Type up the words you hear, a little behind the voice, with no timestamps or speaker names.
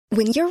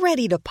When you're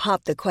ready to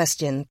pop the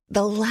question,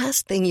 the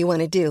last thing you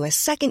want to do is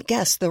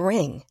second-guess the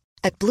ring.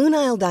 At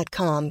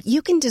BlueNile.com,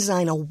 you can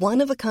design a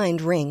one-of-a-kind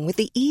ring with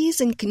the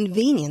ease and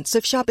convenience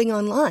of shopping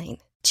online.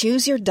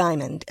 Choose your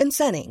diamond and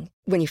setting.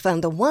 When you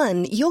find the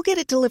one, you'll get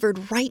it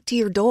delivered right to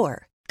your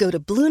door. Go to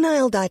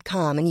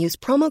BlueNile.com and use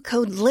promo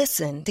code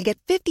LISTEN to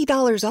get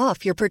 $50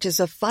 off your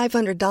purchase of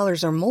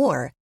 $500 or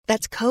more.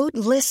 That's code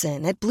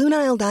LISTEN at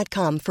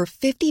BlueNile.com for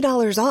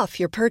 $50 off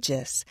your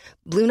purchase.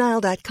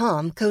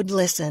 BlueNile.com, code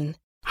LISTEN.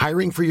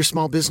 Hiring for your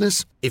small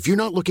business? If you're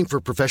not looking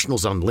for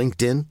professionals on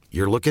LinkedIn,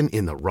 you're looking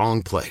in the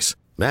wrong place.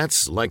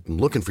 That's like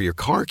looking for your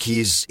car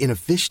keys in a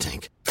fish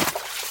tank.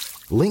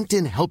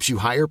 LinkedIn helps you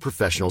hire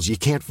professionals you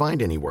can't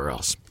find anywhere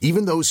else,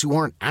 even those who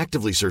aren't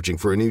actively searching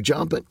for a new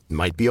job but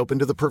might be open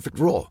to the perfect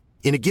role.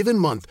 In a given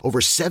month, over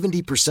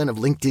 70% of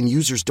LinkedIn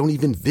users don't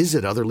even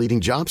visit other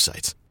leading job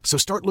sites. So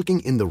start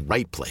looking in the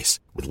right place.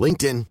 With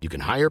LinkedIn, you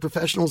can hire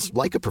professionals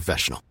like a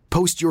professional.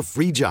 Post your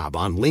free job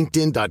on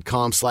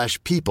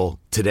linkedin.com/people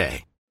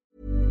today.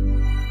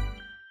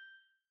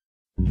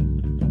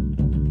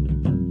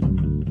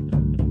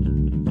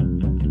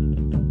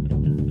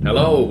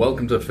 Hello,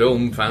 welcome to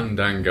Film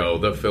Fandango,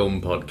 the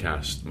film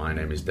podcast. My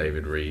name is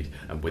David Reed,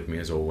 and with me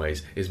as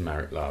always is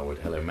Marek Larwood.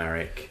 Hello,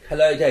 Marek.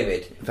 Hello,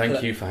 David.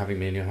 Thank you for having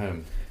me in your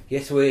home.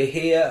 Yes, we're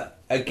here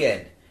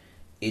again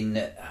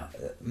in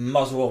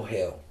Muswell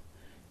Hill.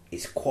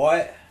 It's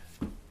quiet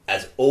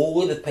as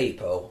all the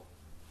people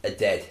are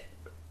dead.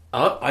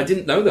 I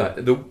didn't know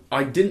that.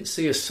 I didn't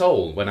see a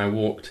soul when I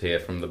walked here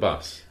from the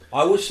bus.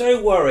 I was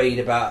so worried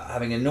about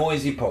having a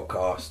noisy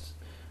podcast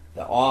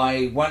that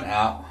I went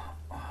out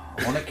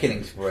on a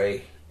killing spree.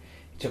 It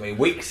took me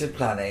weeks of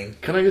planning.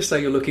 Can I just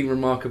say you're looking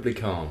remarkably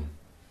calm?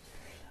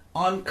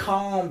 I'm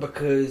calm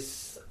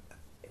because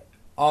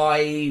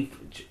the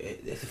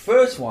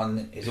first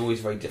one is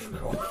always very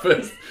difficult.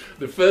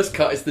 The first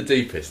cut is the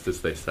deepest,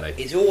 as they say.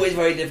 It's always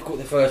very difficult,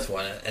 the first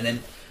one, and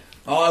then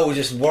I was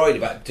just worried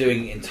about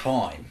doing it in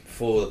time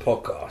for the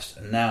podcast,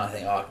 and now I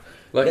think,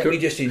 let me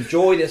just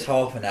enjoy this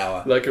half an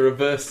hour. Like a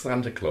reverse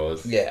Santa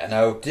Claus. Yeah, and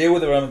I'll deal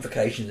with the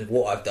ramifications of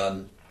what I've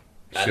done.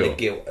 And sure. the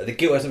guilt. The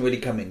guilt hasn't really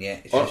come in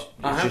yet.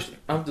 I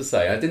have to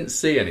say, I didn't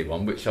see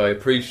anyone, which I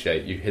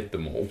appreciate. You hid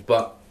them all,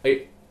 but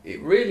it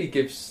really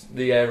gives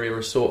the area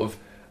a sort of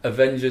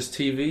Avengers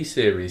TV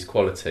series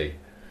quality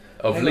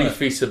of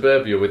leafy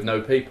suburbia with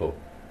no people.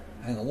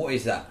 Hang on, what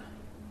is that?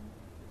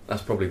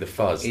 That's probably the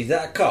fuzz. Is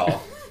that a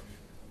car?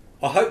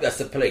 I hope that's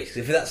the police.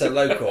 If that's a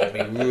local, I'll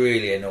be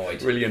really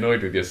annoyed. Really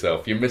annoyed with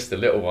yourself. You missed a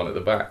little one at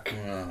the back.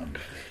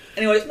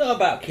 Anyway, it's not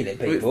about killing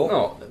people. It's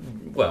not.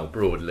 Well,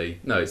 broadly,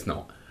 no, it's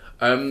not.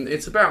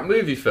 It's about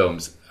movie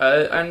films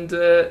and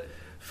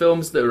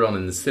films that are on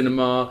in the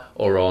cinema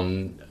or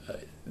on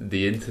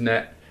the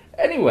internet,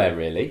 anywhere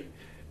really.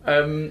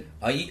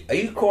 Are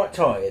you quite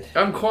tired?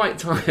 I'm quite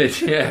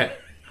tired. Yeah,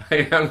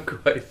 I am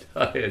quite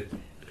tired.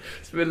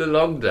 It's been a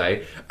long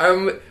day.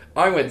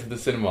 I went to the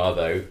cinema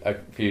though a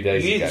few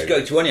days ago. You didn't just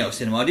go to any old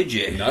cinema, did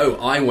you? No,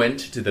 I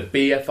went to the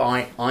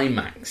BFI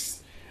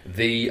IMAX,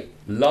 the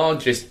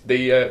largest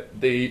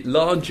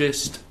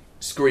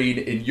screen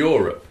in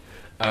Europe.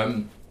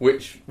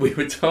 Which we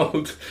were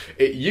told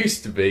it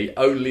used to be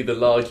only the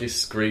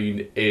largest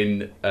screen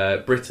in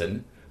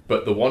Britain,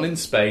 but the one in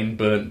Spain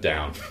burnt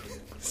down.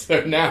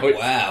 So now it's...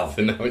 Wow.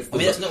 So now it's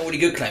that's not a really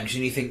good claim, because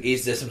you think,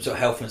 is there some sort of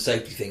health and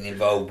safety thing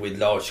involved with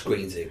large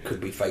screens that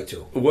could be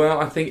fatal? Well,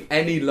 I think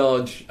any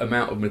large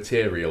amount of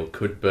material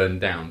could burn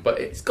down, but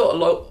it's got a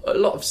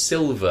lot of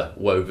silver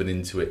woven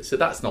into it, so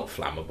that's not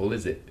flammable,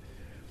 is it?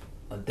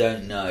 I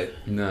don't know.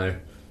 No.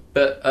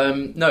 But,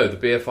 no, the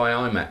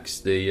BFI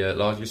IMAX, the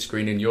largest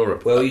screen in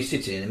Europe. Well, are you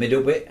sitting in the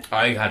middle bit?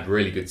 I had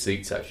really good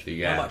seats, actually,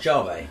 yeah. How much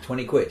are they?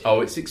 20 quid? Oh,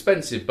 it's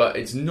expensive, but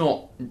it's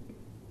not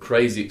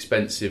crazy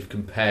expensive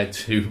compared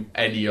to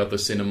any other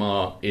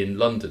cinema in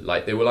London.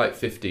 Like, they were like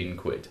 15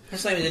 quid.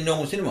 That's the same as a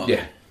normal cinema?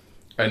 Yeah.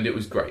 And it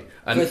was great.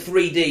 And for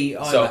 3D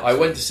IMAX? So I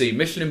went to see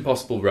Mission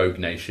Impossible Rogue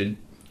Nation.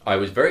 I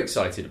was very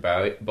excited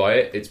by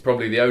it. It's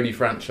probably the only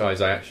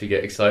franchise I actually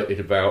get excited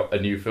about a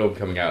new film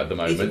coming out at the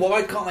moment.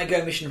 Why can't they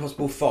go Mission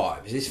Impossible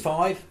 5? Is this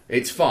 5?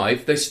 It's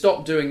 5. They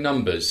stopped doing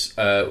numbers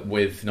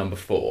with number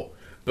 4.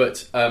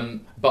 But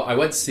I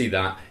went to see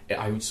that.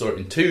 I saw it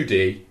in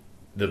 2D,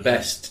 the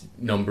best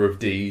number of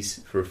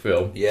Ds for a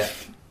film. Yeah.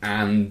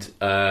 And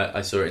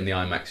I saw it in the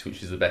IMAX,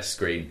 which is the best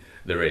screen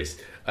there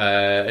is.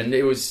 And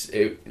I was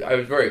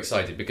very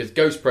excited because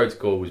Ghost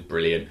Protocol was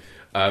brilliant.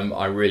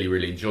 I really,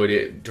 really enjoyed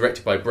it.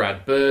 Directed by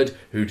Brad Bird,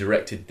 who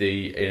directed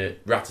the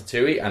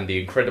Ratatouille and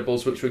The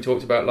Incredibles, which we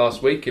talked about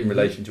last week in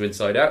relation to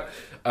Inside Out.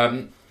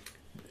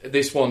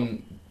 This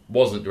one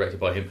wasn't directed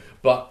by him,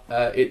 but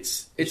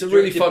it's a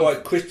really fun...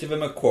 Directed by Christopher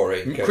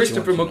McQuarrie.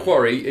 Christopher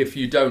McQuarrie, if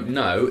you don't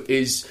know,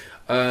 is...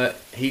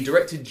 he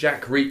directed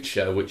Jack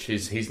Reacher, which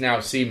is he's now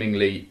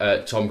seemingly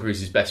Tom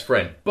Cruise's best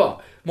friend. But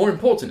more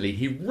importantly,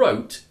 he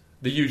wrote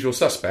The Usual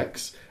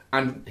Suspects,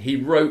 and he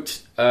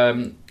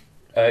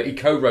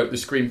co-wrote the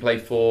screenplay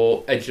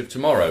for Edge of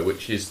Tomorrow,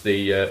 which is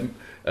the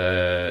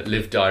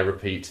Live, Die,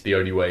 Repeat, The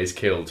Only Way Is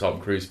Kill Tom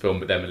Cruise film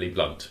with Emily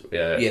Blunt.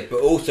 Yeah,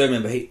 but also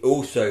remember, he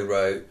also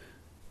wrote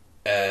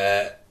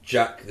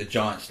Jack the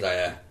Giant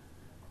Slayer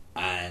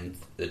and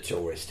The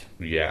Tourist.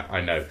 Yeah,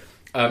 I know.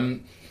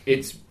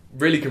 It's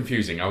really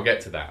confusing, I'll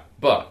get to that.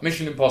 But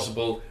Mission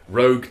Impossible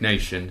Rogue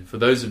Nation, for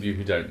those of you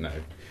who don't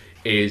know,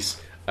 is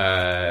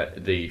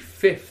the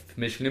fifth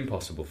Mission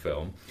Impossible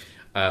film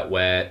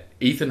where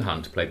Ethan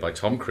Hunt, played by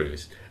Tom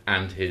Cruise,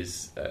 and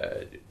his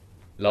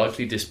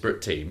largely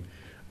disparate team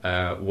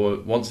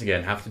will once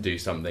again have to do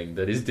something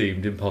that is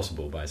deemed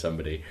impossible by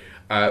somebody.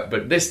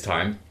 But this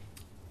time,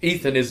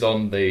 Ethan is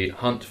on the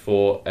hunt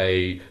for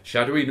a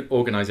shadowy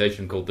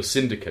organisation called the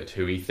Syndicate,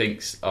 who he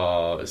thinks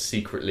are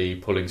secretly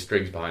pulling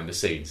strings behind the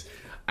scenes.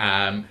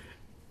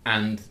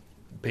 And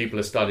people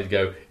have started to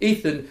go,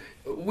 Ethan,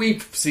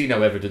 we've seen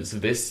no evidence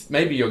of this.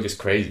 Maybe you're just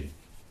crazy.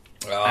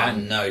 Oh,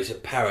 no, it's a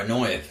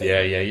paranoia thing.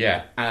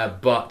 Yeah.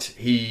 But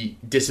he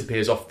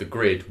disappears off the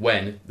grid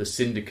when the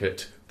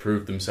Syndicate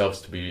prove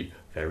themselves to be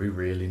very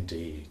real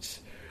indeed.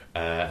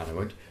 And I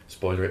won't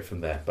spoiler it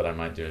from there, but I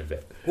might do in a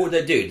bit. What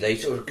do? They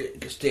sort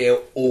of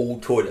steal all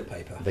toilet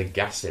paper. They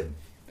gas him.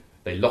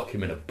 They lock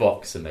him in a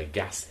box and they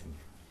gas him.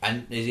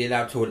 And is he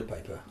allowed toilet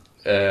paper?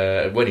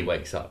 When he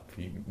wakes up,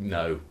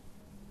 no.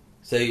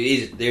 So there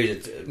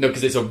is a... No,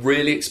 because there's a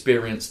really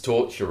experienced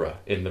torturer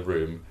in the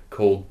room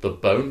called the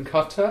Bone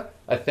Cutter,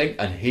 I think,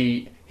 and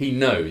he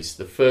knows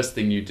the first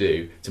thing you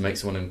do to make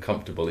someone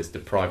uncomfortable is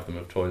deprive them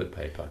of toilet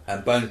paper.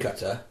 And Bone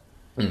Cutter,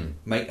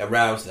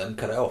 arouse them,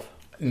 cut it off.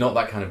 Not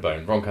that kind of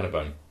bone, wrong kind of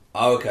bone.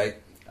 Oh, okay.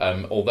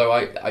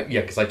 Although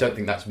because I don't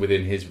think that's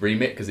within his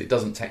remit, because it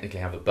doesn't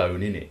technically have a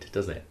bone in it,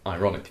 does it?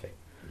 Ironically.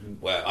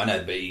 Well, I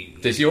know,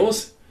 but... Does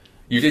yours?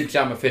 You did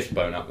jam a fish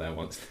bone up there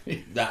once.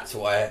 That's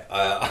why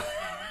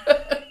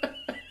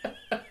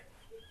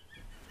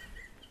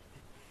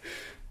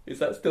Is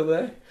that still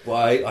there?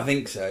 Why, I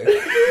think so.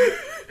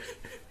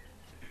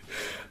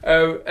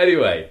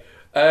 Anyway,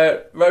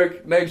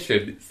 Rogue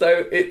Nation.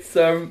 So it's...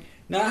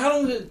 Now, how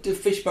long do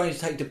fish bones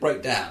take to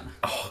break down?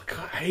 Oh,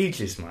 God,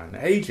 ages, man,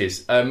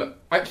 ages.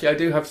 Actually, I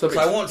do have some...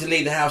 So I want to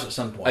leave the house at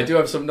some point. I do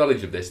have some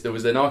knowledge of this. There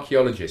was an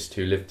archaeologist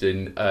who lived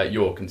in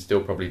York and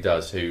still probably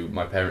does, who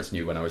my parents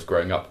knew when I was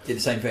growing up. Did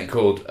the same thing.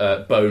 Called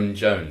Bone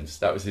Jones.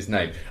 That was his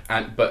name.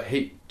 But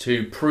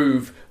to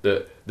prove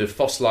that the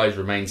fossilised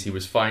remains he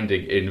was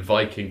finding in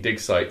Viking dig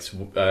sites,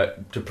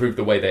 to prove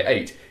the way they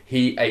ate,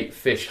 he ate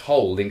fish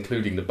whole,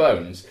 including the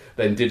bones,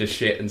 then did a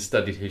shit and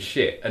studied his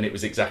shit, and it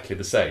was exactly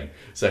the same.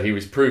 So he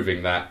was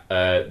proving that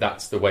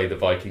that's the way the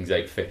Vikings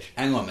ate fish.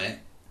 Hang on a minute.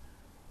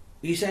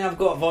 Are you saying I've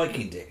got a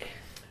Viking dick?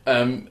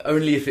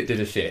 Only if it did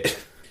a shit.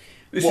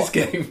 This is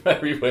getting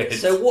very weird.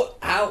 So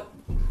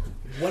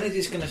when is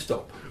this going to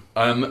stop?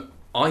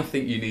 I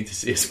think you need to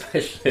see a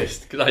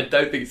specialist, because I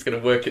don't think it's going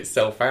to work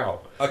itself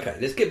out. Okay,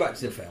 let's get back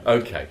to the film.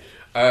 Okay.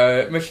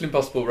 Mission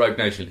Impossible Rogue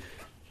Nation.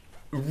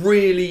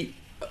 Really,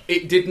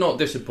 it did not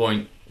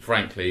disappoint,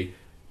 frankly.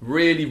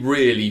 Really,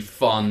 really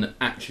fun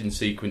action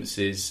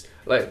sequences.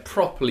 Like,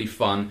 properly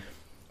fun.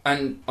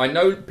 And I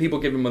know people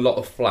give him a lot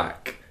of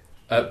flack.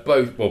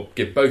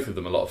 Give both of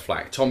them a lot of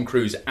flack. Tom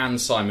Cruise and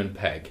Simon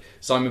Pegg.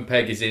 Simon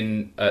Pegg is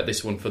in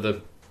this one for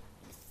the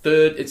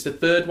third... It's the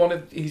third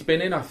one he's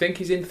been in. I think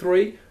he's in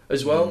 3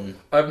 as well.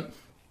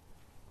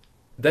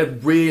 They're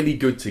really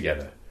good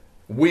together.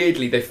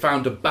 Weirdly, they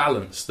found a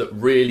balance that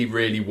really,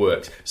 really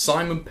works.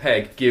 Simon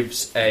Pegg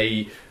gives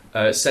a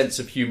sense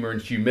of humour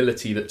and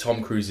humility that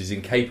Tom Cruise is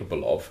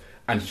incapable of,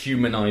 and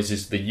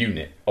humanises the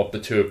unit of the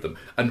two of them.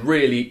 And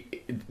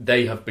really,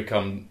 they have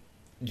become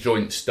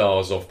joint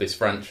stars of this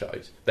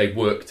franchise. They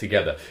work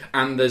together.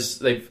 And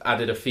they've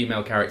added a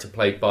female character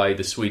played by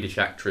the Swedish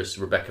actress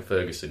Rebecca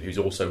Ferguson, who's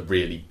also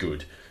really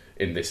good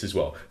in this as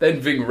well. Then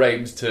Ving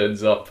Rhames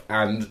turns up,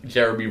 and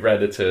Jeremy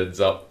Renner turns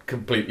up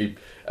completely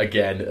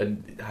again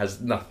and has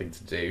nothing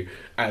to do.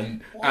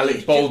 And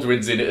Alec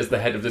Baldwin's in it as the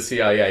head of the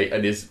CIA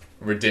and is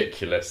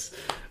ridiculous.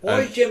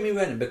 Why has Jeremy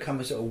Renner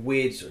become a sort of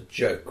weird sort of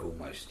joke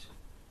almost?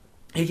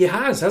 He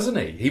has, hasn't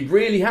he? He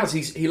really has.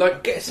 I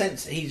get a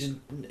sense he's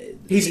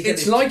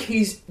it's like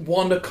he's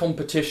won a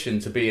competition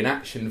to be in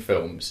action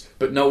films,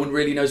 but no one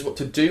really knows what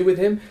to do with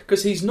him,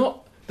 because he's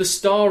not the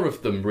star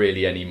of them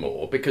really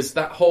anymore, because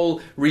that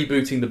whole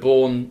rebooting the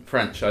Bourne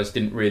franchise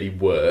didn't really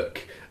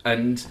work,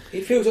 and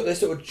it feels like the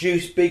sort of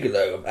Juice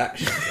Bigelow of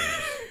action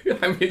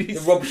films. I mean,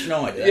 he's Rob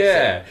Schneider.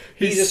 Yeah,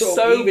 he's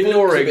so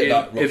boring in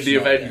the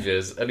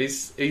Avengers, and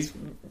he's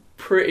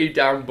pretty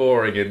damn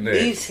boring in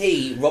this. Is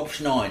he, Rob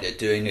Schneider,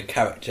 doing a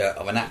character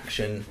of an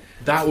action?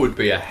 That would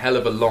be a hell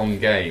of a long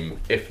game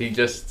if he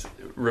just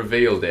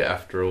revealed it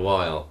after a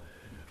while.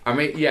 I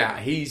mean, yeah,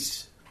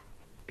 he's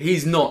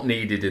not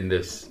needed in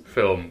this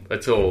film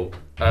at all.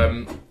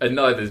 And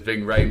neither is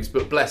Ving Rhames,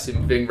 but bless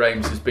him, Ving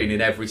Rhames has been in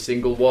every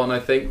single one, I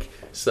think.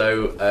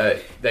 So I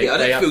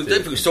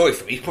don't feel sorry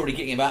for him. He's probably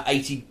getting about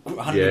 80,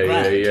 100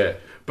 grand. Yeah.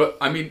 But,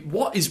 I mean,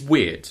 what is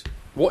weird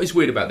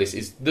about this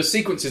is the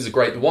sequences are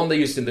great. The one they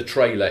used in the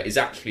trailer is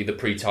actually the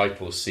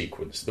pre-titles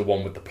sequence, the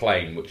one with the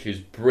plane, which is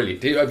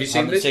brilliant. Have you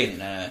seen this? I haven't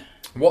seen it,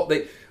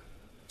 no.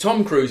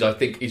 Tom Cruise, I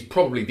think, is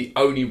probably the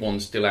only one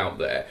still out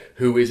there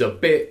who is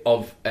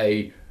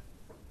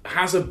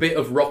has a bit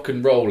of rock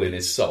and roll in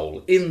his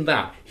soul, in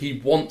that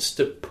he wants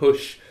to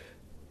push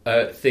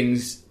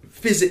things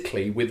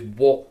physically with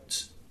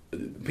what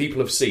people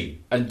have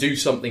seen and do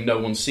something no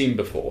one's seen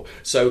before.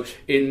 So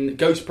in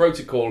Ghost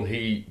Protocol,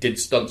 he did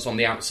stunts on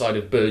the outside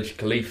of Burj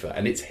Khalifa,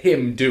 and it's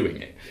him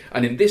doing it.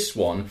 And in this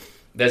one,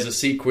 there's a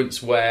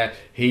sequence where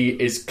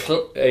he's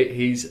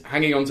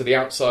hanging onto the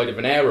outside of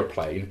an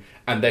aeroplane,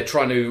 and they're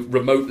trying to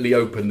remotely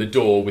open the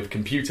door with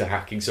computer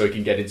hacking so he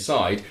can get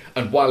inside,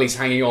 and while he's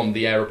hanging on,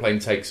 the aeroplane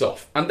takes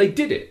off. And they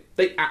did it.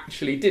 They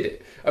actually did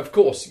it. Of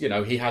course,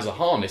 he has a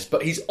harness,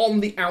 but he's on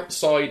the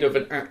outside of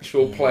an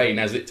actual plane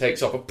as it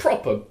takes off, a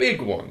proper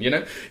big one,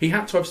 He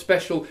had to have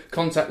special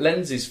contact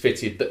lenses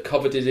fitted that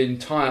covered his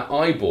entire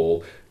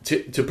eyeball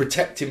to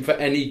protect him for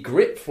any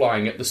grip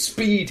flying at the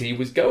speed he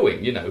was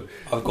going,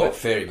 I've got a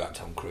theory about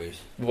Tom Cruise.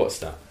 What's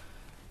that?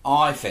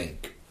 I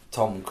think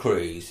Tom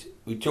Cruise,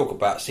 we talk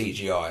about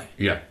CGI.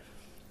 Yeah.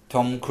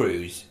 Tom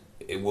Cruise,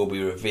 it will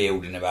be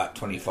revealed in about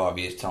 25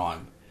 years'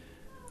 time,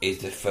 is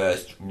the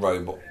first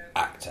robot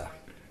actor.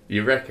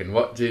 You reckon?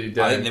 What did he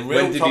do? I think the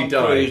real Tom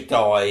Cruise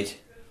died.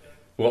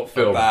 What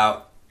film?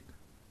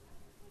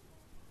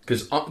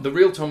 Because the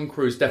real Tom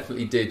Cruise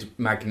definitely did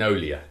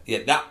Magnolia. Yeah,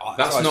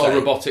 that's not a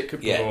robotic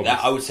performance. Yeah,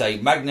 I would say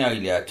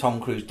Magnolia.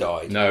 Tom Cruise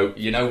died. No,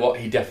 you know what?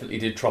 He definitely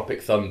did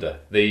Tropic Thunder,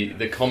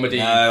 the comedy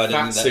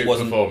fatsuit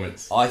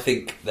performance. I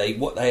think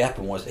what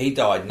happened was he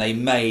died, and they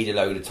made a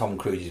load of Tom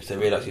Cruises because they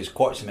realised he was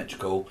quite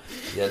symmetrical.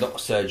 He had a lot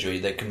of surgery.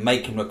 They can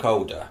make him look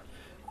older,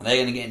 and they're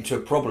going to get into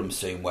a problem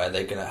soon where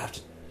they're going to have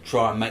to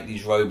try and make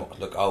these robots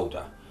look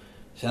older.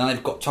 So now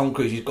they've got Tom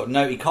Cruise. He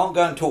can't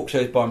go on talk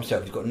shows by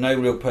himself. He's got no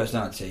real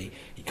personality.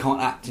 He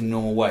can't act in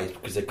normal ways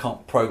because they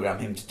can't program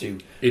him to do.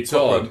 It's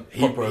odd.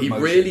 He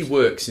really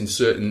works in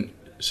certain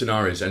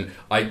scenarios, and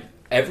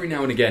every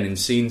now and again in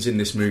scenes in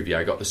this movie,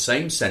 I got the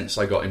same sense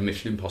I got in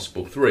Mission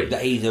Impossible 3.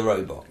 That he's a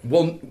robot.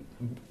 Well,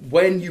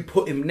 when you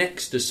put him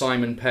next to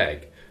Simon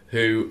Pegg,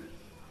 who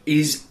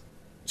is,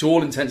 to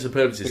all intents and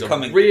purposes,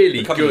 a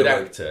really good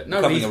actor.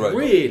 No,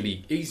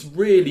 he's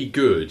really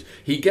good.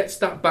 He gets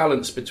that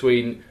balance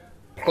between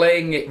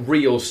playing it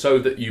real so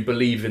that you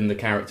believe in the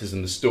characters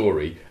and the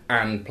story,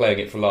 and playing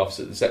it for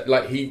laughs at the set.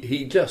 Like,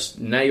 he just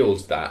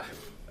nails that.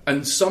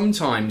 And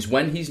sometimes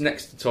when he's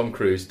next to Tom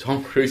Cruise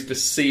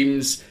just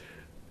seems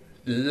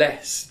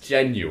less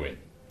genuine.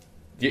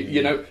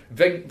 You know,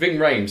 Ving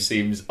Rhames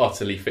seems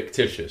utterly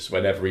fictitious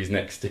whenever he's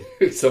next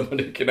to someone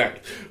who can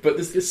act. But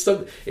there's just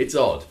some. It's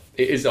odd.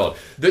 It is odd.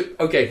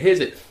 Okay, here's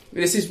it.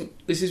 This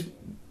is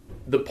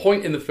the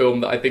point in the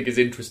film that I think is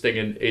interesting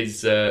and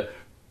is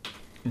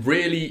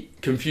really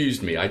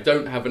confused me. I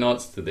don't have an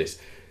answer to this.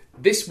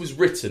 This was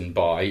written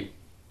by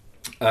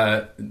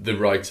the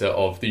writer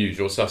of The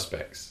Usual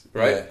Suspects,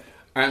 right?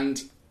 Yeah.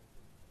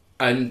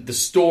 And the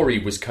story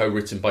was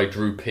co-written by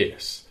Drew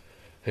Pearce,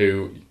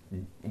 who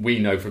we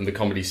know from the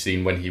comedy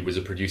scene when he was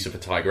a producer for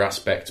Tiger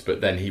Aspect, but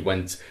then he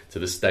went to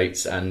the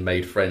States and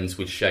made friends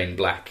with Shane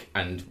Black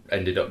and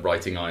ended up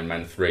writing Iron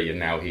Man 3, and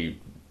now he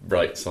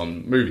writes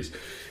on movies.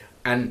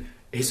 And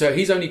so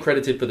he's only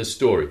credited for the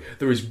story.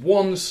 There is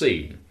one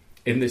scene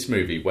in this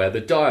movie where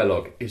the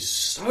dialogue is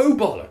so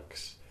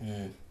bollocks.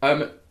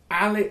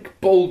 Alec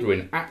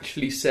Baldwin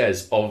actually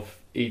says of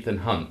Ethan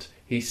Hunt,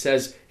 he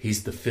says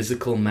he's the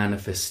physical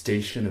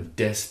manifestation of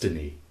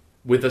destiny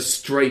with a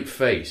straight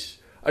face.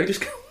 I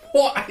just go,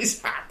 what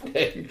is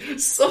happening?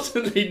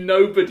 Suddenly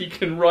nobody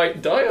can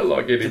write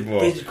dialogue anymore.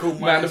 Physical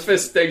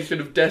manifestation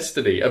of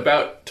destiny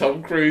about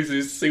Tom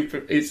Cruise's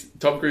secret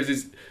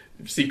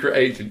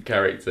agent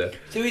character.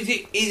 So is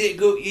it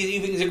good? You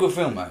think it's a good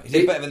film, though? Is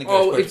it better than the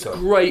Ghost Protocol? It's a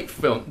great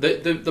film.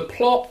 The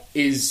plot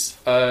is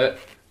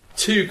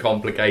too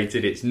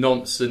complicated. It's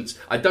nonsense.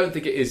 I don't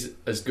think it is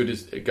as good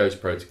as Ghost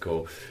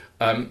Protocol.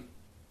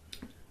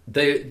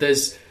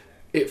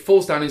 It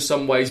falls down in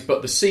some ways,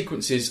 but the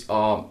sequences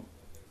are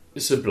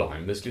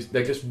sublime.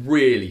 They're just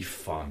really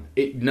fun.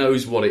 It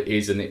knows what it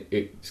is, and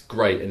it's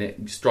great, and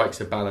it strikes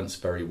a balance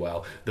very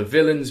well. The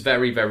villain's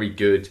very, very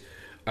good.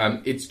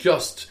 It's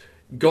just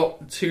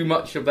got too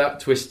much of that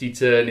twisty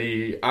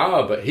turny.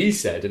 But he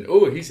said,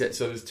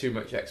 so there's too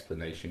much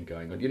explanation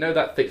going on. You know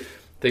that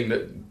thing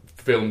that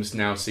films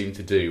now seem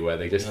to do, where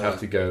they just have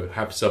to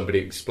have somebody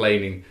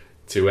explaining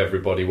to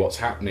everybody what's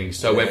happening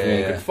so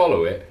everyone can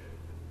follow it.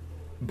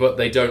 But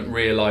they don't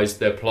realise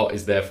their plot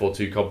is therefore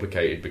too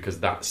complicated because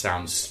that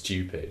sounds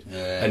stupid.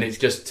 Yeah. And it's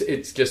just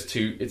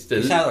too. It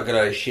sounds like a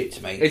load of shit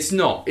to me. It's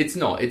not.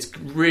 It's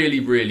really,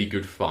 really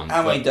good fun.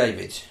 How many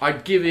Davids? I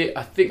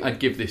think I'd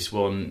give this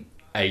one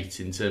 8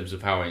 in terms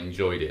of how I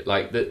enjoyed it.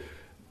 Like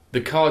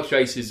the car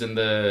chases and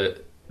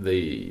the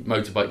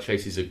motorbike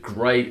chases are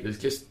great. There's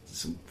just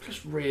some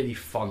really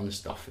fun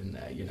stuff in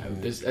there, you know.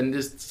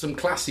 There's some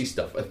classy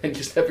stuff, and then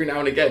just every now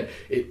and again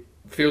it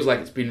feels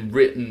like it's been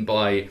written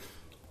by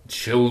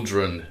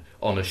children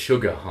on a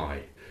sugar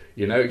high,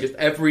 you know. Just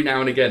every now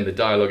and again the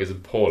dialogue is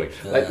appalling.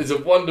 Like there's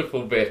a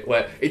wonderful bit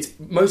where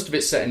most of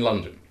it's set in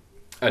London,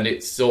 and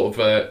it's sort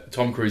of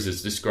Tom Cruise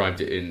has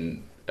described it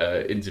in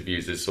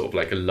interviews as sort of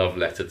like a love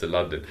letter to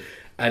London.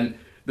 And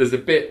there's a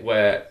bit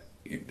where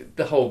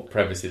the whole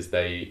premise is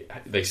they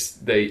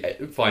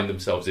find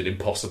themselves in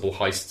impossible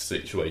heist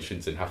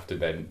situations and have to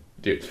then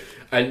do.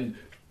 And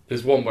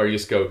there's one where you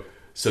just go,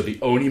 so the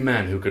only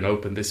man who can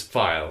open this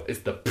file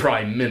is the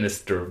Prime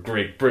Minister of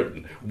Great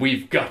Britain.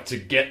 We've got to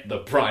get the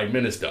Prime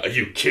Minister. Are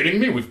you kidding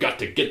me? We've got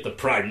to get the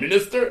Prime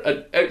Minister?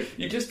 And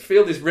you just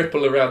feel this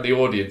ripple around the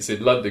audience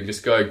in London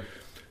just going,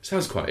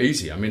 sounds quite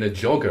easy. I mean, a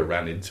jogger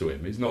ran into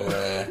him. He's not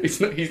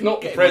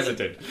the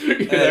president.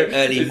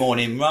 Early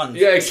morning runs.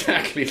 Yeah,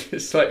 exactly.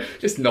 It's like,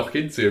 just knock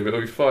into him,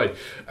 it'll be fine.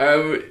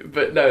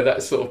 But no,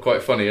 that's sort of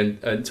quite funny.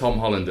 And Tom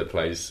Hollander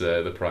plays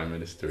the Prime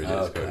Minister in it.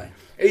 Okay.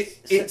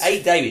 It's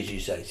 8 Davids, you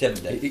say?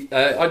 7 Davids?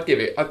 I'd give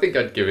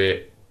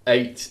it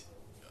 8.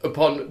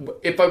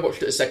 If I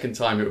watched it a second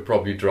time, it would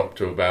probably drop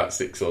to about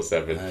 6 or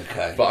 7.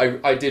 Okay.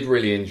 But I did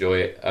really enjoy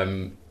it.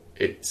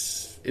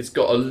 It's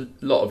got a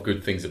lot of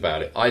good things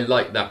about it. I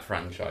like that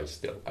franchise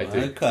still. I do.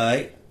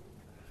 Okay.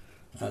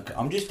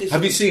 I'm just.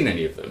 Have you seen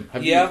any of them?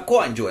 I've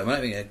quite enjoyed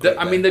them.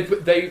 I mean,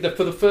 they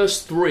for the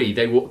first 3,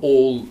 they were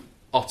all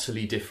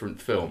utterly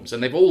different films,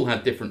 and they've all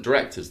had different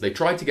directors. They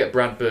tried to get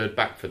Brad Bird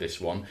back for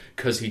this one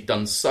because he'd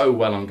done so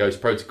well on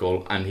Ghost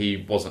Protocol and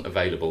he wasn't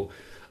available.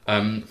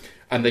 And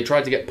they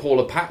tried to get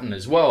Paula Patton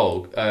as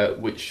well,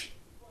 which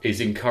is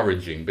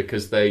encouraging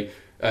because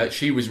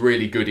she was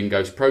really good in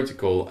Ghost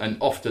Protocol, and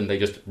often they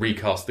just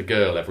recast the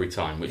girl every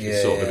time, which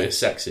is sort of a bit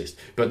sexist.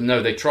 But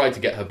no, they tried to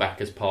get her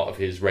back as part of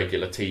his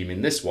regular team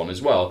in this one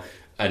as well,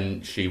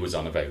 and she was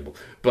unavailable.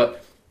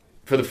 But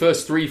for the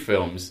first 3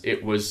 films,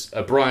 it was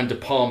a Brian De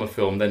Palma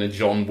film, then a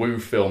John Woo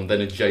film,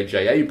 then a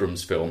J.J.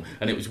 Abrams film.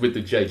 And it was with the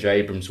J.J.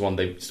 Abrams one,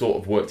 they sort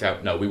of worked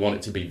out, no, we want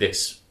it to be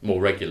this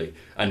more regularly.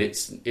 And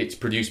it's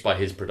produced by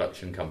his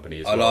production company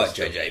as well. I like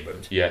J.J.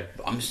 Abrams. Yeah.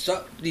 But I'm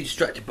suddenly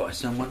distracted by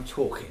someone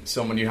talking.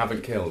 Someone you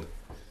haven't killed.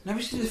 Now,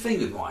 this is the thing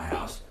with my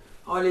house.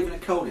 I live in a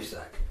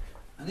cul-de-sac.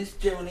 And this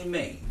generally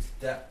means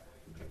that,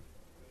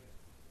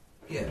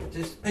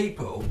 just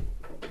people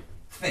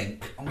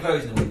think, I'm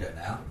closing the window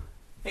now,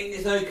 think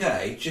it's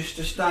okay just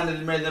to stand in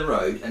the middle of the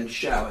road and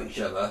shout at each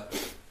other,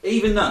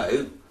 even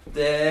though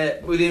they're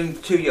within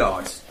 2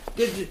 yards.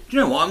 Do you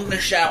know what? I'm going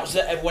to shout so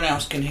that everyone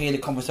else can hear the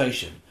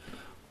conversation.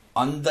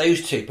 And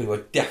those 2 people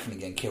are definitely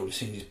getting killed as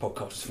soon as this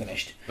podcast is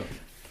finished.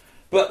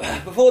 But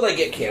before they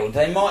get killed,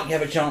 they might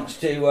have a chance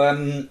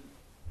to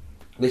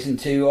listen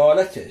to our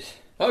letters.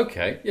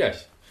 Okay,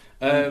 yes.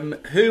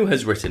 Who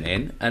has written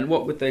in, and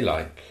what would they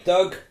like?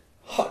 Doug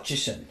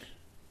Hutchison.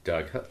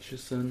 Doug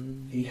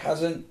Hutchison.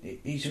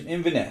 He's from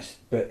Inverness,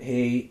 but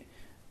he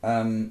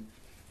doesn't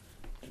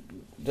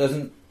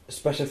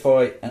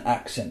specify an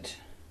accent.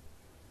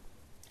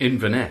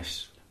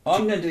 Inverness?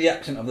 I'm going to do the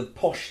accent of the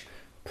posh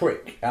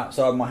prick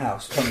outside my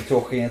house, currently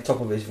talking at the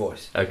top of his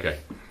voice. Okay.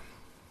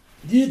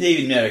 Dear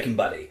David American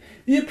Buddy,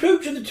 the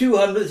approach of the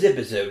 200th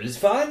episode has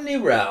finally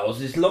aroused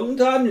this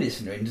long-time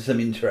listener into some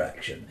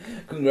interaction.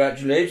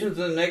 Congratulations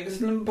on an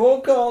excellent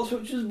podcast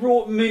which has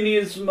brought many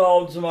a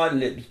smile to my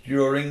lips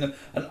during an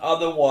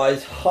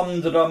otherwise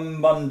humdrum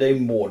Monday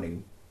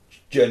morning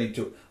journey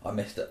to... I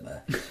messed up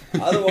there.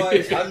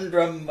 Otherwise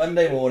humdrum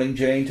Monday morning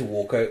journey to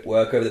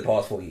work over the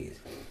past 4 years.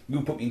 You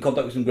put me in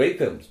contact with some great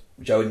films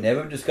which I would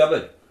never have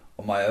discovered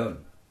on my own.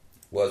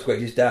 World's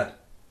Greatest Dad,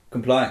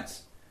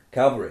 Compliance,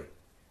 Calvary,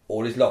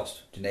 All Is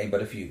Lost, to name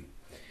but a few.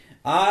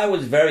 I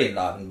was very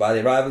enlivened by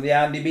the arrival of the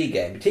IMDb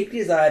game,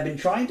 particularly as I have been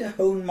trying to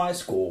hone my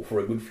score for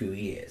a good few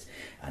years,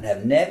 and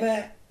have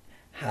never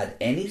had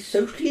any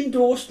socially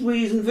endorsed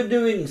reason for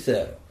doing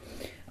so.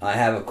 I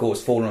have, of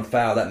course, fallen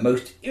foul of that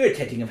most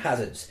irritating of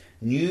hazards,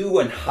 new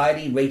and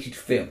highly rated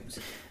films.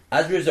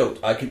 As a result,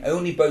 I can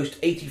only boast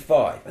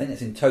 85. I think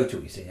that's in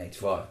total, you see,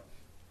 85.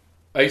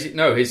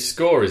 No, his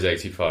score is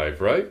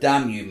 85, right?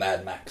 Damn you,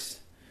 Mad Max.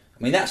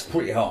 I mean, that's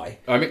pretty high.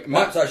 I mean,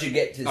 perhaps I should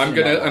get to. I'm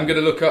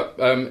gonna look up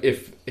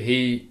if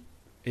he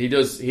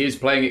is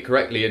playing it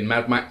correctly, and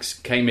Mad Max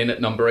came in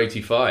at number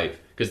 85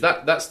 because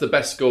that's the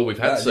best score we've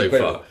had so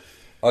far.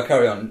 I'll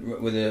carry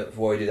on with it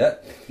before I do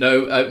that.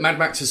 No, Mad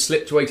Max has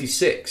slipped to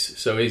 86,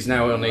 so he's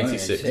now on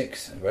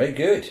 86. Very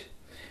good.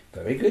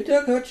 Very good,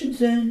 Doug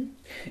Hutchinson.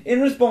 In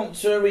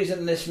response to a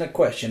recent listener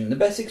question, the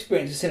best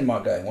experience of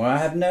cinema going where I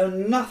have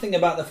known nothing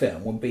about the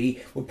film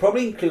would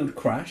probably include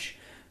Crash,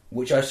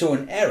 which I saw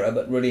in error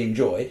but really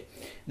enjoyed.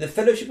 The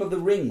Fellowship of the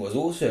Ring was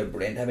also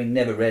brilliant, having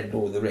never read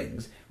Lord of the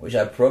Rings, which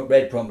I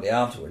read promptly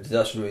afterwards,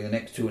 thus ruining the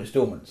next 2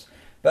 instalments.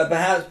 But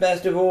perhaps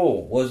best of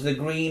all was The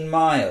Green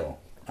Mile.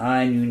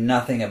 I knew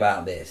nothing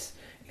about this,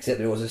 except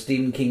that it was a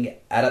Stephen King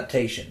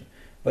adaptation,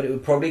 but it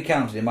would probably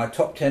count in my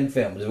top 10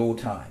 films of all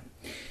time.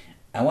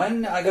 And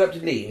when I got up to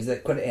leave as the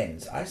credit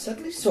ends, I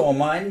suddenly saw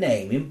my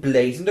name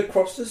emblazoned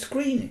across the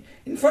screen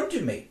in front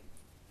of me.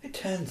 It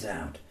turns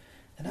out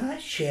that I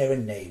share a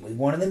name with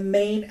one of the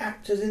main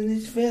actors in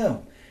this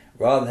film,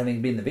 rather than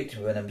having been the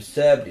victim of an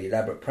absurdly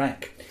elaborate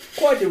prank.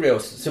 Quite a real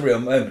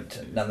surreal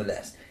moment,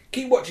 nonetheless.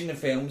 Keep watching the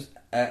films.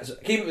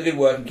 Keep up the good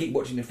work and keep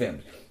watching the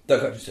films.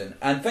 Doug Hutchinson.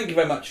 And thank you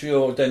very much for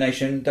your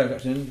donation, Doug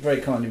Hutchinson.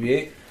 Very kind of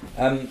you.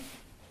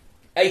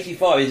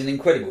 85 is an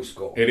incredible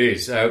score. It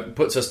is.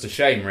 Puts us to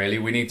shame, really.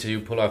 We need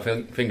to pull our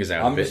fingers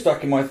out I'm a bit. just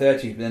stuck in my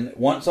 30s, but then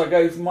once I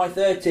go from my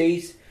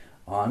 30s,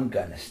 I'm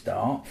going to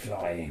start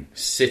flying.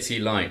 City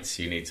Lights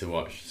you need to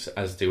watch,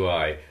 as do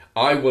I.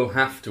 I will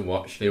have to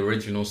watch the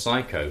original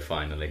Psycho,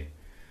 finally,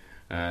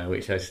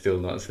 which I've still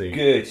not seen.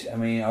 Good. I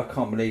mean, I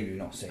can't believe you've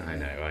not seen it.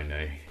 I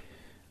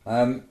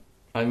know.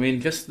 I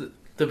mean, just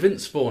the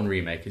Vince Vaughn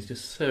remake is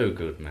just so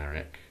good,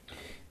 Marek.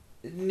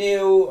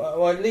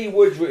 Neil, Lee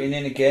Wood's written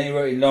in again. He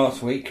wrote in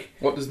last week.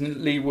 What does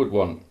Lee Wood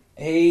want?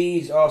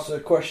 He's asked a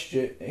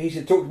question. He's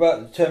talked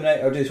about the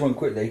Terminator. I'll do this one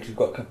quickly because we've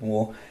got a couple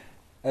more.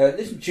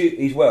 Listen to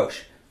he's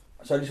Welsh,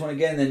 so this one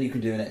again, then you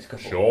can do the next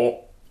couple.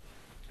 Sure.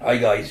 Hi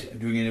guys, I'm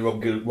doing it in a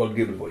Rob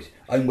Gilbert voice.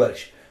 I'm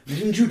Welsh.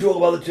 Listen to you talk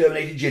about the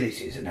Terminator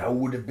Genesis and how it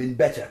would have been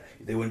better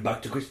if they went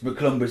back to Christopher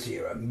Columbus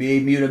era.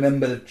 Made me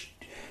remember the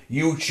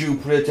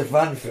YouTube Predator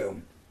fan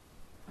film.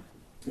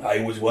 I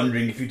was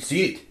wondering if you'd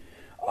seen it.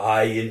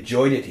 I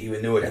enjoyed it,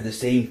 even though it had the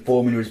same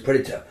formula as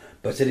Predator,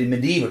 but set in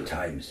medieval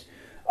times.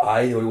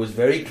 I thought it was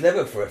very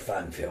clever for a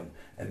fan film,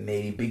 and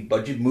maybe big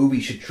budget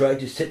movies should try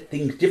to set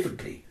things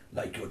differently,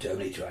 like your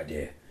Terminator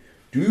idea.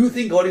 Do you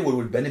think Hollywood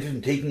would benefit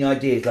from taking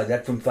ideas like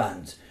that from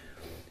fans?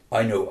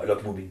 I know, a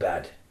lot would be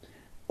bad.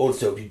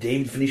 Also, did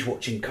David finish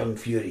watching Kung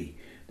Fury?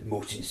 The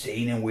most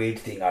insane and weird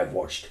thing I've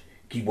watched.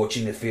 Keep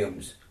watching the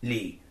films.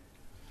 Lee.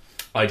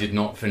 I did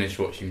not finish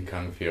watching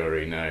Kung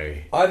Fury, no.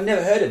 I've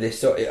never heard of this.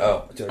 Sorry.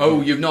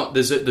 Oh, you've not?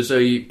 There's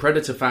a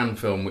Predator fan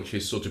film which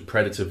is sort of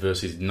Predator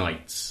versus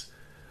Knights.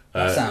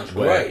 That sounds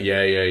great.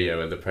 Yeah.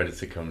 Where the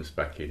Predator comes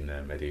back in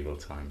medieval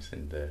times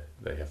and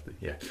they have the...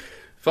 Yeah.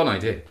 Fun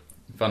idea.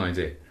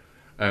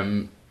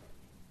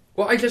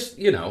 Well, I just,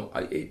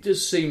 it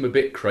does seem a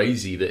bit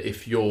crazy that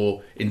if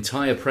your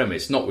entire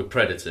premise, not with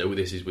Predator,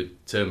 this is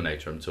with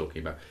Terminator I'm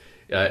talking about,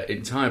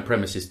 entire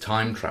premise is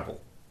time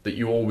travel, that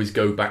you always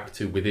go back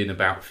to within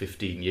about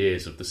 15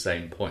 years of the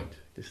same point.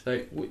 Just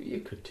like, well,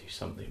 you could do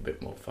something a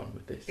bit more fun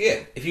with this.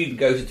 Yeah, if you can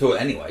go to the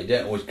toilet anyway, you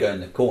don't always go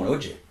in the corner,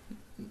 would you?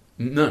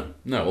 No,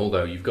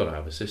 although you've got to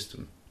have a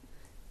system.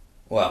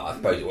 Well, I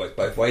suppose it works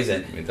both ways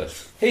then. It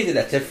does. Here's a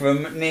letter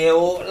from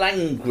Neil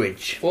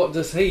Langridge. What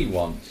does he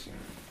want?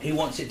 He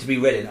wants it to be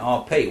read in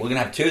RP. We're going to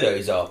have two of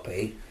those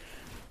RP.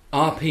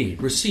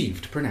 RP,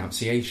 received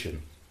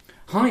pronunciation.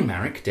 Hi,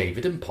 Marek,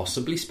 David, and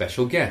possibly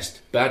special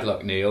guest. Bad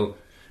luck, Neil.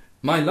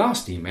 My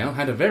last email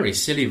had a very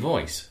silly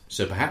voice,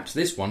 so perhaps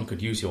this one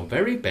could use your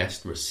very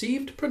best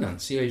received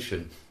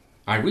pronunciation.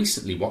 I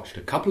recently watched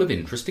a couple of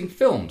interesting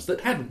films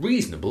that had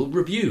reasonable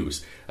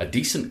reviews, a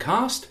decent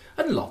cast,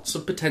 and lots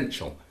of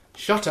potential.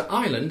 Shutter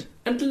Island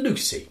and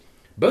Lucy.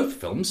 Both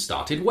films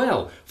started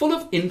well, full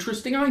of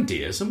interesting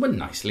ideas and were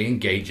nicely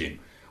engaging.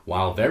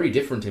 While very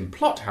different in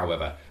plot,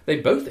 however, they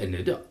both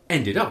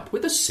ended up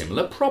with a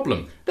similar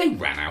problem. They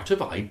ran out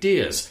of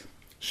ideas.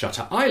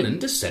 Shutter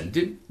Island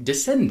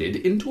descended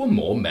into a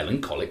more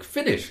melancholic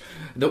finish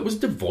that was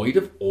devoid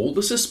of all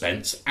the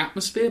suspense,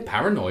 atmosphere,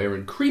 paranoia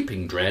and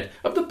creeping dread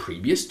of the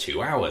previous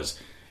 2 hours.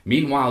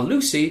 Meanwhile,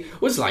 Lucy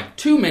was like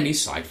too many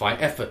sci-fi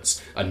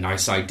efforts, a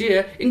nice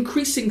idea,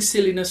 increasing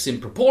silliness in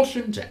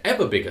proportion to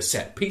ever bigger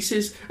set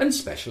pieces and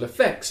special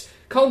effects,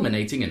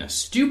 culminating in a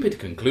stupid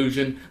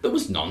conclusion that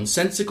was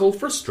nonsensical,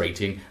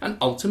 frustrating, and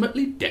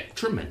ultimately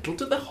detrimental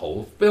to the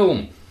whole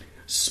film.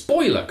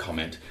 Spoiler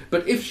comment,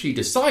 but if she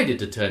decided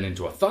to turn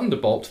into a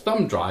Thunderbolt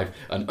thumb drive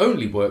and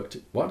only worked...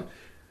 What?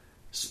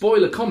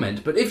 Spoiler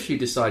comment, but if she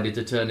decided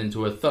to turn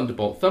into a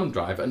Thunderbolt thumb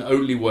drive and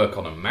only work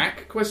on a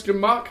Mac? ?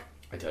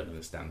 I don't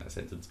understand that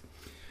sentence.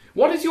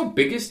 What is your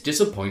biggest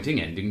disappointing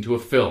ending to a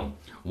film?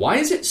 Why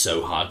is it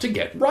so hard to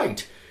get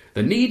right?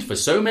 The need for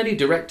so many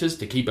directors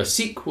to keep a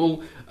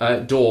sequel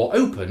door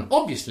open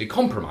obviously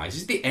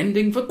compromises the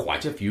ending for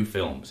quite a few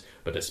films,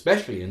 but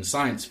especially in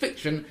science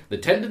fiction, the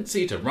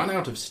tendency to run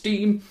out of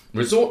steam,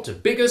 resort to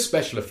bigger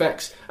special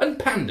effects, and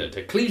pander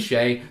to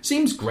cliché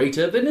seems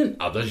greater than in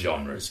other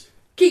genres.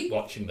 Keep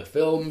watching the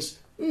films,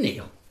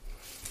 Neil.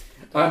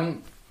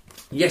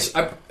 Yes,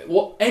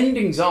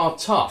 endings are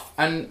tough,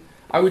 and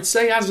I would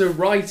say as a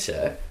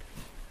writer,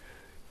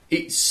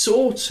 it's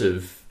sort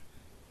of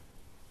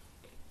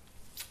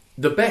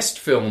the best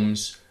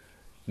films.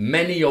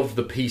 Many of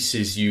the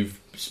pieces you've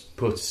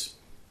put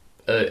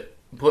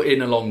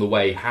in along the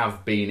way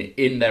have been,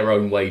 in their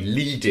own way,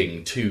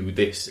 leading to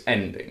this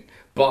ending,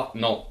 but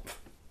not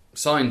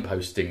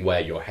signposting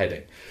where you're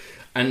heading.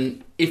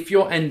 And if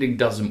your ending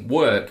doesn't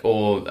work,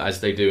 or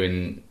as they do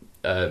in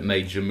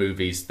major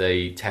movies,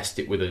 they test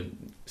it with a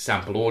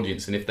sample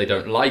audience, and if they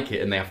don't like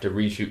it and they have to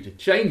reshoot to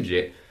change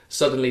it,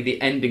 suddenly the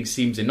ending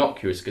seems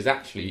innocuous because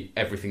actually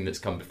everything that's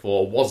come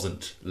before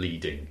wasn't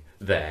leading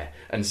there.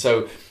 And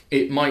so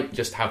it might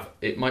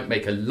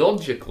make a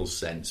logical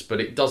sense,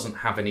 but it doesn't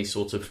have any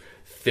sort of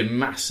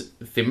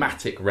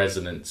thematic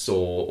resonance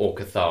or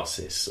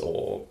catharsis,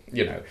 or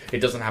it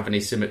doesn't have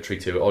any symmetry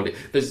to it. Or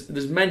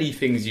there's many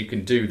things you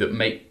can do that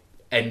make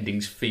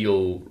endings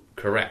feel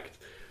correct.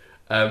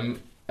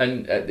 And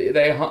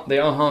they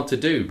are hard to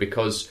do,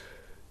 because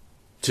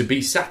to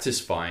be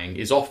satisfying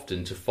is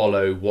often to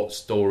follow what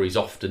stories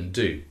often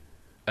do.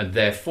 and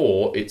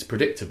therefore it's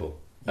predictable,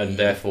 and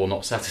therefore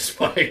not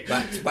satisfying.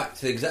 Back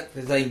to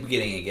exactly the same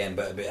beginning again,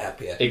 but a bit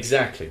happier.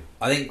 Exactly.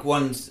 I think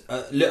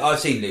I've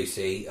seen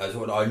Lucy.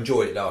 I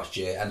enjoyed it last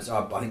year, and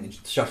I think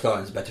Shutter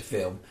Island's a better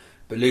film.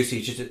 But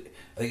Lucy's just.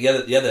 I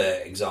think the other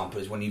example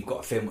is when you've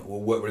got a film that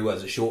will work really well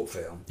as a short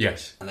film.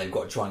 Yes. And they've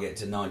got to try and get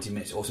to 90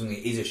 minutes, or something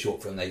that is a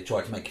short film. They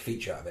try to make a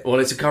feature out of it. Well,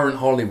 it's a current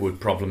Hollywood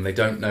problem. They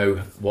don't know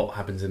what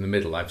happens in the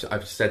middle.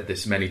 I've said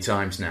this many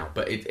times now,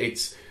 but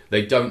it's.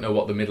 They don't know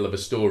what the middle of a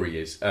story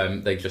is.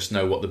 They just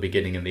know what the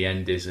beginning and the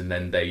end is, and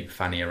then they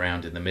fanny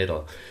around in the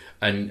middle.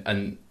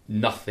 And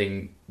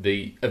nothing,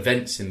 the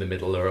events in the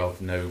middle are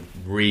of no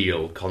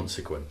real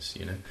consequence,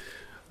 you know.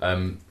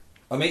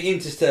 I mean,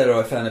 Interstellar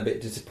I found a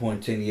bit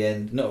disappointing, the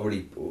end. Not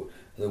really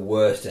the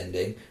worst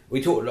ending.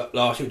 We talked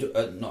last week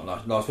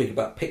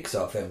about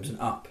Pixar films and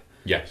Up.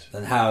 Yes.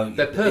 And how...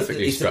 They're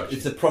perfectly structured.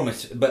 It's the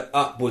promise, but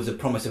Up was the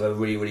promise of a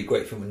really, really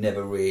great film and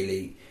never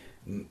really...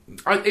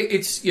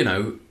 It's, you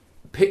know...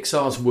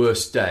 Pixar's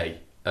worst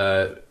day,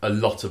 a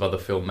lot of other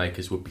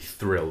filmmakers would be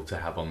thrilled to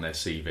have on their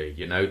CV.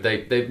 You know,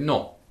 they've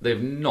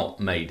not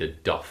made a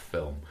duff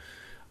film.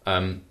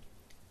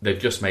 They've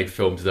just made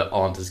films that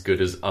aren't as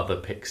good as other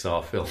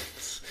Pixar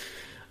films,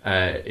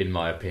 in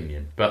my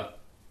opinion. But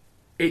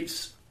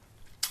it's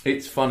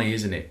funny,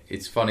 isn't it?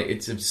 It's funny.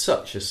 It's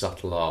such a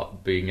subtle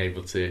art being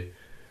able to.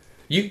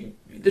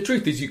 The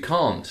truth is, you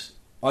can't.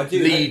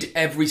 Lead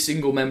every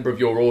single member of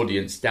your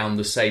audience down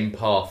the same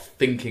path,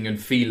 thinking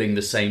and feeling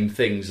the same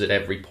things at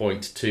every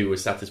point to a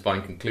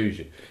satisfying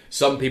conclusion.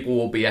 Some people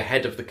will be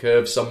ahead of the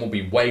curve, some will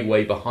be way,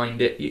 way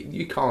behind it.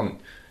 You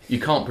can't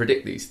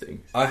predict these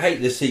things. I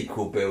hate the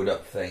sequel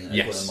build-up thing. That's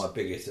yes. one of my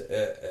biggest...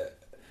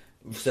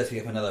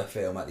 setting up another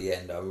film at the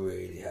end, I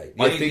really hate.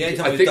 I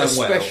think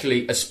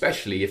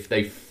especially if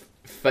they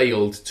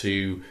failed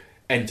to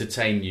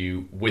entertain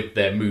you with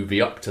their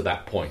movie up to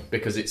that point,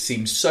 because it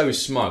seems so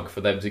smug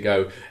for them to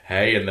go,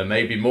 hey, and there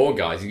may be more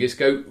guys. You just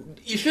go,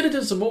 you should have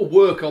done some more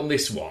work on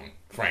this one,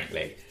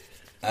 frankly.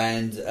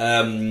 And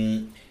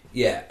the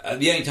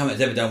only time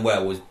it's ever done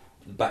well was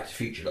Back to the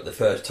Future, like the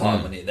first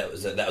time when that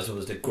was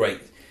almost a great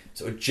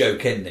sort of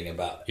joke ending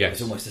about. Yes. It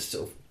was almost a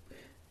sort of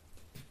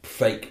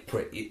fake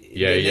prick.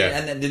 Yeah.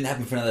 And that didn't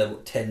happen for another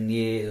 10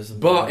 years or something.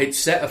 But it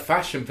set a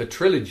fashion for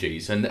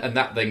trilogies, and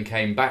that then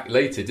came back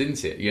later,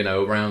 didn't it? You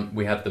know, around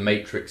we had the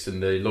Matrix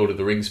and the Lord of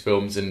the Rings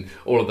films and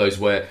all of those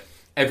where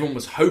everyone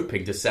was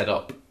hoping to set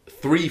up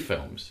 3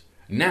 films.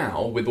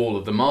 Now, with all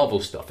of the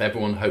Marvel stuff,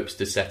 everyone hopes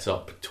to set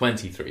up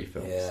 23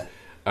 films. Yeah.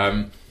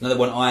 Another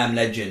one, I Am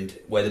Legend,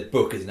 where the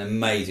book is an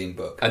amazing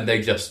book. And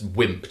they just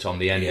wimped on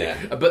the ending.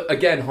 Yeah. But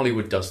again,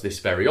 Hollywood does this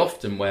very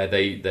often, where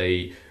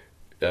they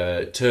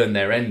turn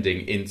their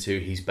ending into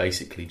he's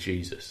basically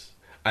Jesus,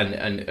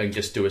 and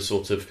just do a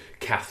sort of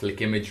Catholic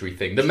imagery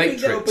thing. The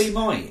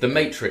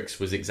Matrix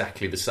was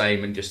exactly the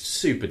same, and just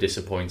super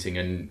disappointing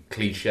and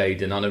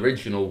cliched and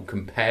unoriginal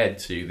compared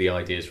to the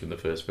ideas from the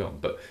first film.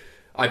 But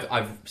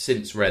I've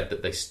since read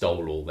that they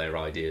stole all their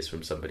ideas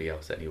from somebody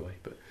else anyway.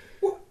 But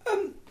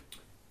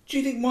do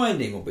you think my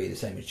ending will be the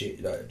same as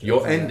Jesus?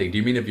 Your ending? Do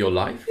you mean of your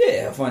life?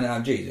 Yeah, I'll find out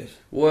I'm Jesus.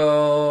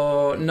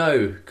 Well,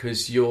 no,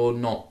 because you're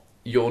not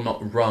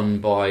run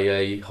by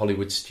a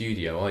Hollywood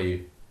studio, are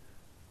you?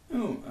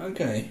 Oh,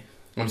 okay.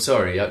 I'm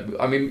sorry.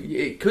 I mean,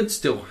 it could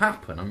still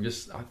happen.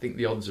 I think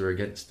the odds are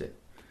against it.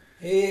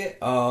 Here's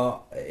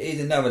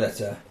another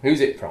letter. Who's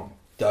it from?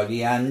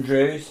 Dougie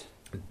Andrews.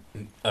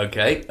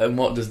 Okay, and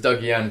what does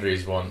Dougie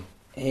Andrews want?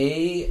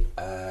 He,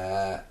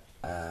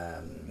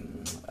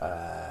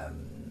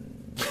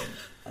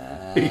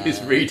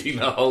 He's reading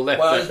the whole letter.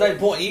 Well, there's no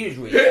point in you just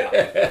reading it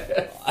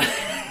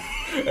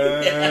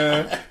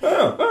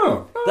out.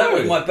 That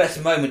was my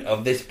best moment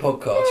of this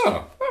podcast.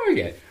 Oh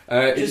yeah.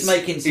 Just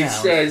making sounds.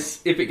 He says,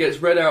 if it gets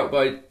read out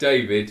by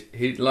David,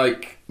 he'd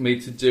like me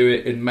to do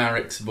it in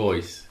Marek's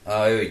voice.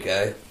 Oh, here we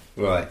go.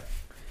 Right.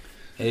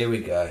 Here we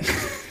go.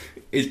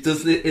 Is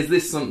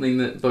this something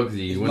that bugs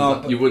you? You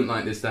wouldn't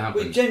like this to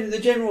happen? Well, the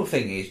general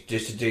thing is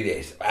just to do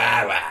this.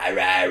 Rah, rah,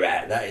 rah,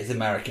 rah. That is the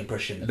Marek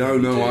impression. No,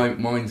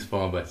 mine's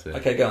far better.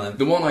 Okay, go on then.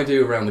 The one I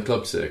do around the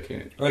club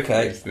circuit.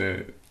 Okay.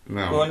 No,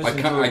 well,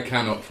 I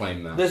cannot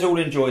claim that. Let's all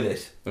enjoy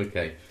this.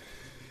 Okay.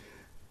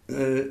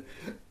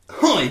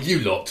 Hi, you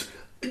lot.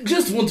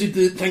 Just wanted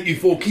to thank you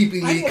for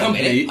keeping me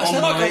company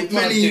on my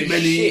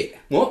many...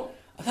 What?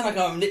 I sound like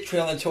I'm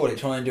literally on the toilet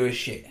trying to do a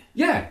shit.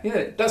 Yeah,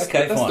 that's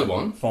the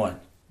one. Fine.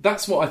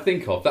 That's what I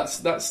think of.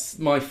 That's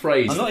my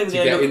phrase. I'm not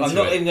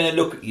even going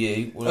to look at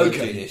you when I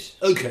do this.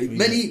 Okay,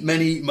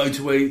 many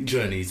motorway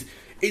journeys.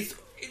 It's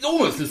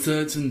almost a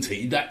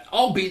certainty that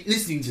I'll be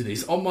listening to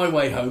this on my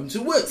way home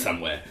to work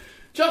somewhere.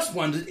 Just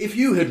wondered if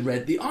you had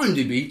read the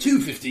IMDb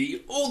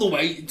 250 all the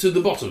way to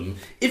the bottom.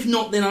 If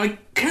not, then I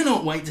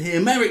cannot wait to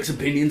hear Marek's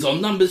opinions on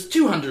numbers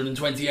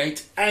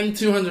 228 and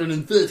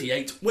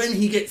 238 when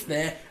he gets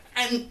there,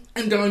 and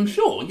I'm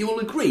sure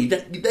you'll agree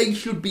that they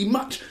should be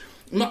much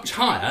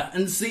higher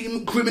and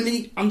seem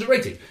criminally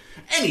underrated.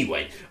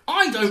 Anyway,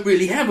 I don't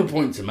really have a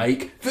point to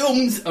make.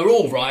 Films are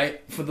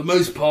alright for the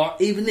most part,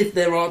 even if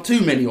there are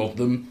too many of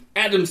them.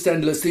 Adam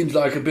Sandler seems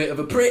like a bit of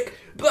a prick,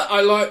 but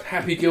I liked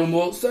Happy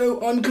Gilmore,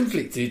 so I'm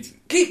conflicted.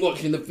 Keep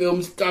watching the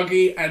films.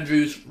 Dougie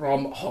Andrews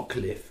from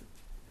Hockliffe.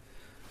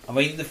 I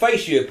mean, the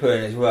face you put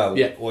in as well,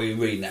 Yeah. while you're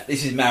reading that,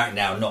 this is Marek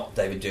now, not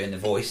David doing the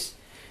voice,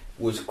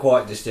 was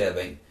quite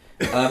disturbing.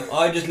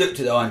 I just looked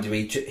at the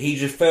IMDb.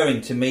 He's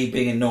referring to me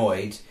being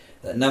annoyed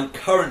that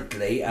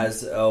currently,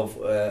 as of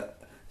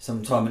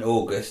sometime in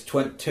August,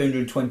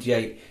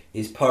 228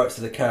 is Pirates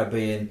of the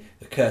Caribbean,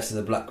 The Curse of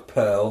the Black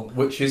Pearl.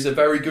 Which is a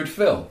very good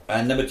film.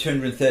 And number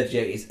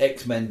 238 is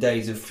X-Men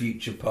Days of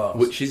Future Past.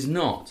 Which is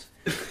not.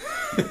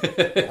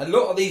 A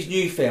lot of these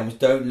new films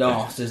don't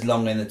last as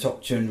long in the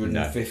top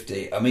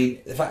 250. No. I mean,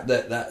 the fact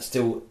that that's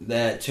still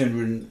there,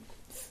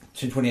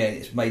 228,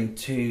 it's made in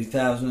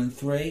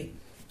 2003,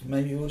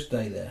 maybe it will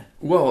stay there.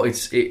 Well,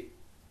 it's a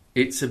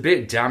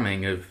bit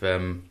damning of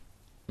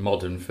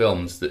modern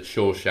films that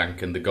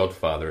Shawshank and The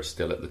Godfather are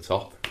still at the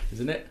top,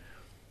 isn't it?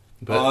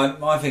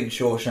 But I think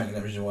Shawshank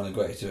Redemption is one of the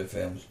greatest ever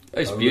films.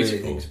 It's I beautiful.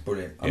 Really think it's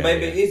brilliant. Yeah,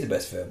 Maybe yeah. it is the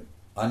best film.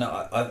 I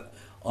know.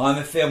 I'm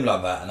a film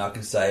lover, and I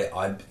can say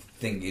I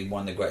think it's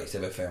one of the greatest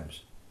ever films.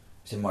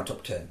 It's in my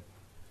top 10.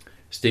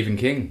 Stephen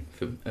King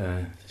for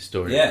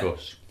story, Yeah. of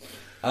course.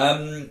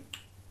 Well,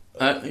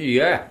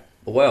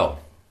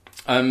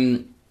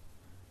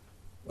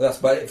 that's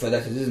about it for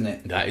letters, isn't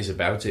it? That is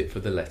about it for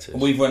the letters.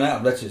 We've run out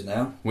of letters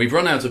now. We've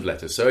run out of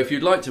letters, so if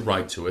you'd like to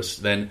write to us,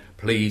 then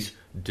please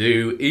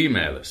do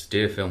email us,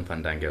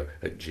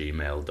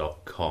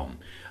 dearfilmfandango@gmail.com,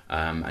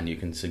 and you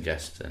can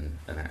suggest an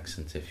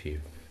accent if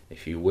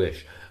you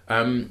wish.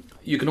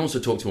 You can also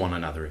talk to one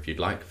another if you'd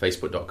like,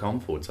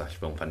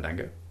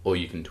 facebook.com/filmfandango, or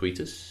you can tweet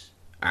us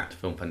at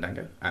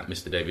filmfandango, at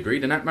Mr. David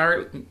Reed, and at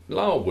Marek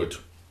Larwood.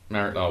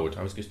 Marek Larwood.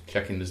 I was just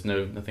checking there's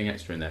nothing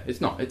extra in there.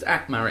 It's not. It's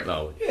at Marek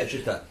Larwood. Yeah, it's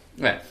just that.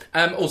 Yeah.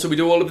 Also, we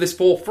do all of this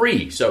for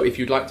free. So if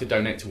you'd like to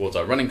donate towards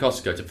our running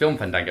costs, go to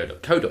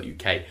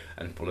filmfandango.co.uk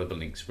and follow the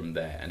links from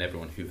there. And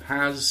everyone who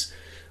has,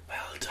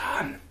 well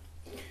done.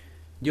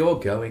 You're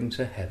going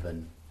to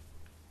heaven.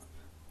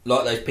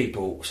 Like those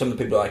people, some of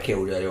the people I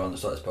killed earlier on the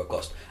start of this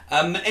podcast.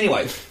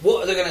 Anyway,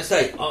 what was I going to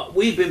say?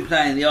 We've been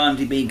playing the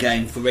IMDb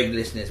game for regular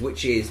listeners,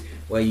 which is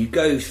where you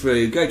go to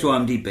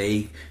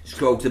IMDb,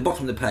 scroll to the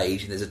bottom of the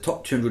page, and there's a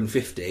top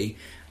 250,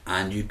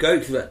 and you go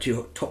through that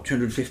top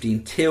 250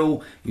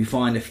 until you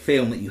find a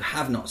film that you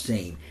have not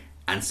seen,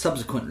 and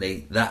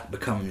subsequently that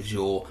becomes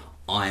your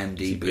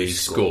IMDb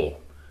score.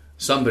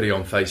 Somebody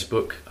on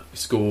Facebook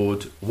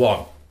scored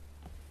 1,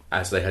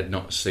 as they had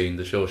not seen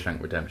The Shawshank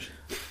Redemption.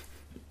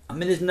 I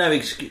mean, there's no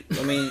excuse.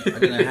 I mean, I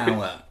don't know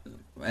how.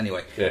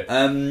 Anyway,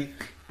 Yeah.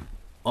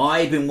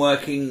 I've been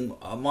working.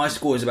 My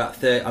score is about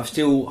 30. I've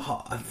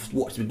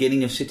watched the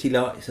beginning of City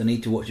Lights. I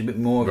need to watch a bit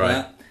more of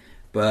that.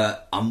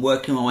 But I'm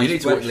working on my. You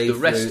need to watch the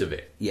rest of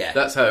it. Yeah,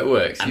 that's how it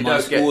works. And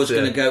my score's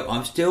going to go.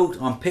 I'm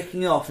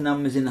picking off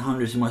numbers in the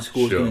hundreds, and my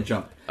score's going to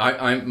jump.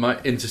 My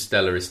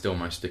Interstellar is still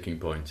my sticking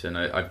point, and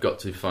I've got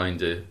to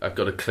I've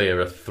got to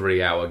clear a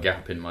 3-hour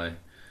gap in my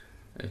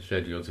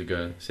schedule to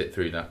go and sit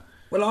through that.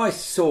 Well, I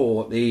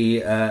saw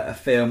a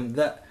film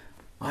that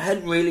I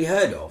hadn't really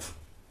heard of.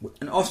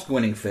 An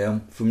Oscar-winning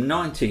film from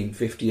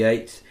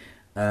 1958.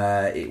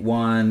 It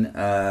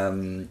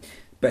won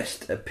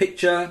Best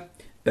Picture,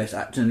 Best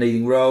Actor in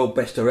Leading Role,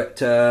 Best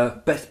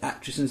Director, Best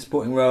Actress in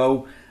Supporting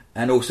Role,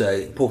 and also,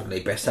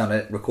 importantly, Best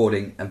Sound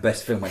Recording and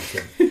Best Film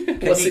Editing.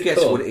 Can you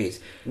guess what it is?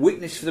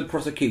 Witness for the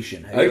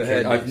Prosecution. Have you ever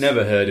heard of I've this?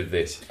 never heard of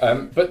this.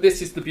 But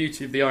this is the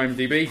beauty of the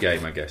IMDb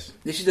game, I guess.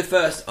 This is the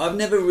first. I've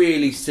never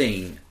really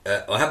seen,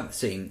 I haven't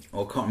seen,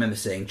 or can't remember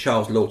seeing,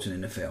 Charles Lawton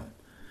in a film.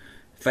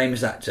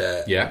 Famous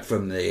actor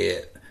from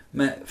the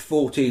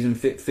 40s and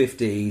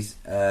 50s.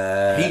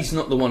 He's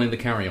not the one in the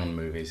Carry On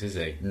movies, is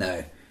he?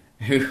 No.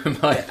 Who am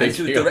I thinking This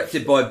was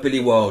directed by Billy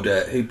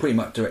Wilder, who pretty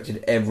much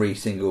directed every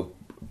single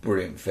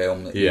brilliant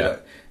film that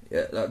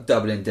like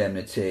Double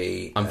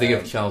Indemnity. I'm thinking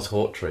of Charles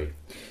Hawtrey.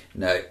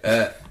 No.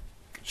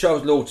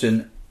 Charles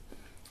Lawton,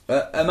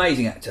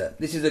 amazing actor.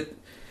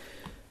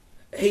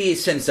 He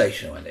is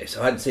sensational in this.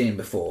 I hadn't seen him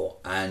before,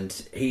 and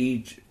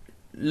he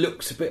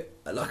looks a bit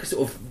like a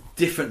sort of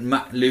different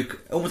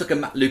almost like a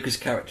Matt Lucas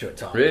character at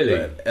times.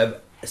 Really?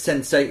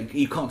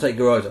 You can't take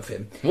your eyes off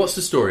him. What's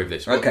the story of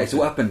this? What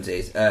happens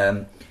is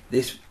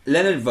this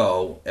Leonard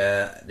Vole,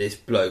 this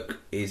bloke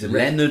is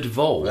Leonard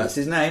Vole. That's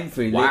his name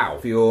for Wow.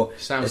 your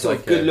Sounds sort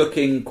like of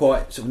good-looking,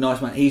 quite sort of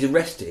nice man. He's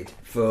arrested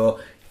for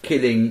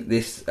killing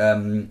this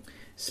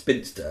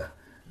spinster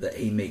that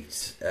he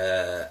meets.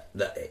 The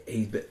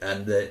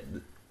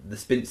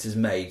spinster's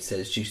maid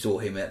says she saw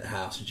him at the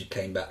house and she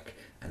came back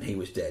and he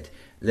was dead.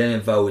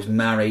 Leonard Vole is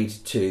married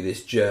to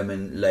this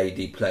German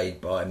lady played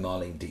by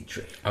Marlene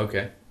Dietrich.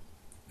 Okay.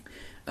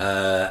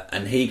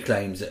 And he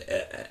claims,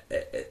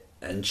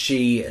 and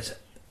she is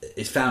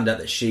found out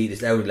that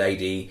this elder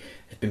lady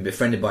has been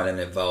befriended by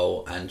Leonard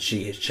Vole, and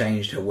she has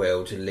changed her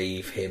will to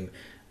leave him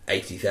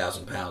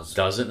 £80,000.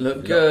 Doesn't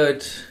look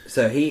good.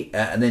 So he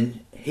and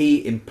then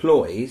he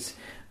employs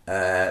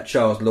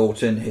Charles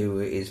Lawton, who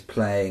is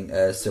playing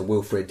Sir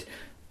Wilfrid,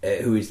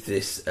 who is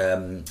this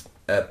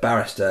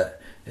barrister,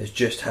 has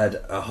just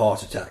had a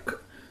heart attack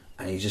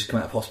and he's just come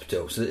out of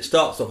hospital. So it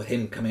starts off with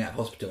him coming out of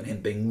hospital and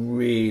him being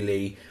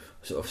really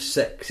sort of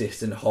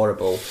sexist and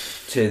horrible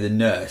to the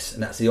nurse,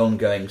 and that's the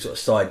ongoing sort of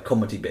side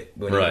comedy bit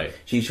when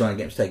she's trying to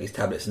get him to take his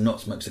tablets and not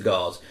smoke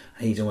cigars,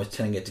 and he's almost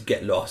telling her to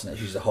get lost and that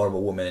she's a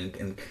horrible woman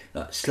and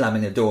like,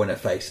 slamming the door in her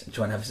face and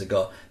trying to have a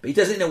cigar. But he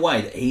does it in a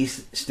way that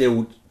he's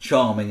still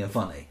charming and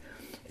funny.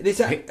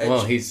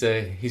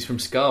 He's from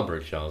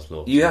Scarborough, Charles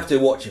Lawton. You have to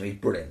watch him. He's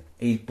brilliant.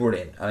 He's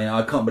brilliant. I mean,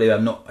 I can't believe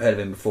I've not heard of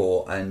him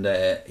before, and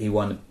he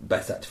won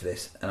Best Actor for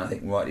this, and I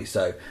think rightly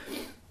so.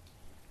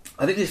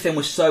 I think this film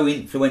was so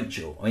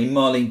influential. I mean,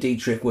 Marlene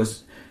Dietrich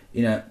was,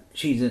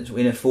 she's in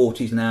her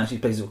 40s now. She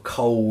plays sort of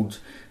cold,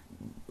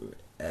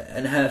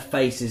 and her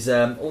face is,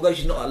 although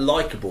she's not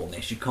likeable in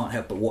this, you can't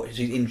help but watch.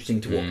 She's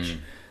interesting to watch.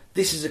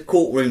 This is a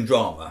courtroom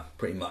drama,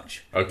 pretty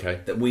much.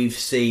 Okay. That we've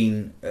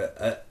seen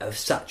have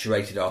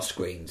saturated our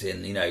screens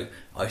in. I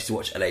used to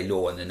watch LA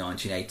Law in the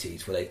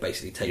 1980s, where they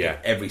basically taken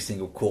every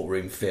single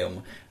courtroom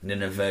film and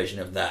then a version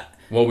of that.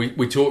 Well,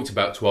 we talked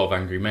about 12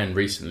 Angry Men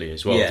recently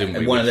as well, didn't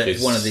we? One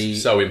of the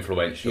so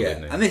influential,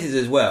 isn't it? And this is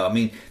as well. I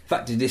mean, the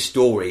fact that this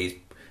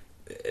story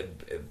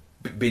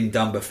has been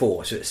done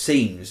before, so it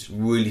seems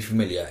really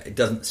familiar. It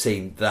doesn't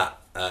seem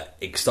that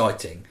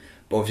exciting.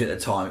 But obviously at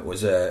the time it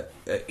was a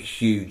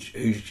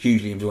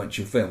hugely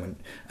influential film,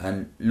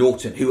 and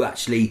Lawton, who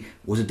actually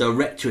was a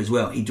director as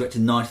well, he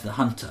directed Night of the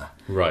Hunter,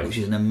 which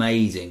is an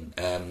amazing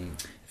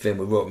film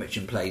where Robert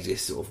Mitchum plays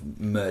this sort of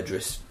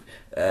murderous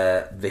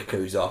vicar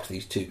who's after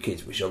these two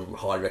kids, which I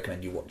highly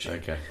recommend you watching.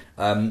 Okay.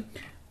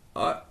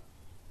 I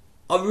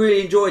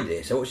really enjoyed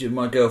this. I watched it with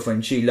my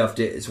girlfriend, she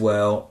loved it as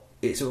well.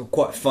 It's sort of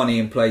quite funny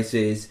in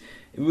places.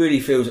 It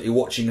really feels like you're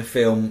watching a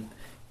film.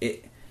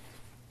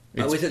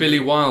 It's Billy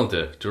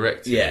Wilder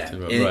directed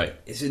it. Right.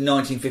 It's in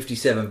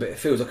 1957, but it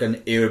feels like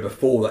an era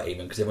before that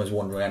even, because everyone's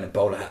wandering around in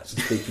bowler hats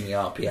and speaking the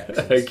RP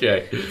accents.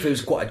 Okay. It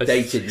feels quite a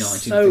dated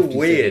 1957. So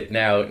weird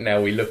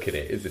now we look at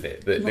it, isn't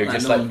it? That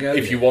just like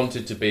if you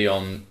wanted to be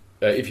on,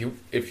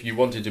 if you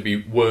wanted to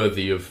be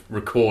worthy of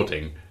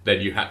recording, then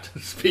you had to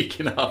speak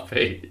in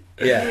RP.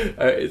 Yeah.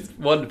 It's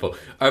wonderful.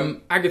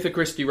 Agatha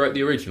Christie wrote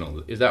the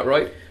original, is that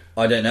right?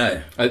 I don't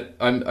know.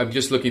 I'm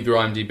just looking through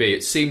IMDb.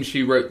 It seems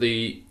she wrote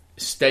the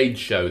stage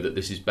show that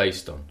this is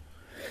based on.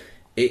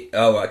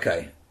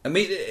 Okay. I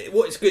mean,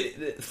 what's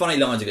good, the funny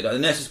lines are good. The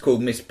nurse is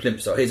called Miss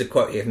Plimsoll. Here's a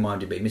quote here from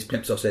IMDb. Miss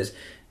Plimsoll says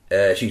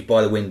she's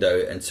by the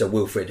window, and Sir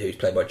Wilfrid, who's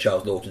played by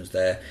Charles Lawton's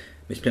there.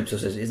 Miss Plimsoll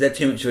says, "Is there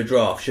too much of a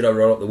draft? Should I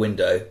roll up the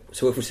window?"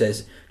 Sir Wilfrid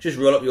says, "Just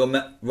roll up your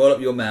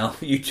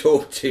mouth. You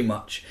talk too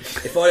much.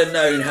 If I'd have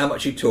known how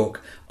much you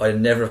talk,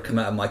 I'd never have come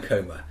out of my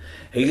coma."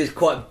 He's just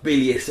quite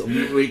bilious, sort of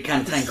really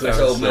cantankerous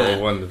old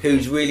man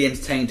who's really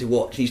entertaining to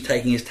watch. He's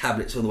taking his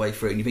tablets all the way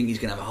through, and you think he's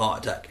going to have a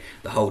heart attack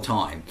the whole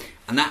time.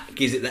 And that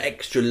gives it the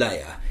extra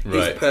layer.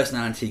 His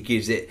personality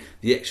gives it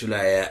the extra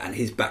layer, and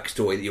his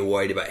backstory that you're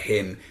worried about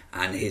him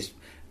and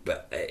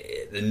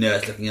the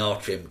nurse looking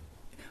after him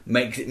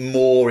makes it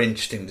more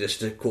interesting than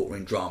just a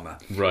courtroom drama.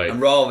 Right. And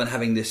rather than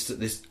having this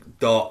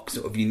dark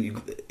sort of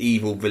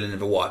evil villain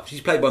of a wife,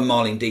 she's played by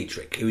Marlene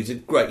Dietrich, who is a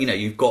great.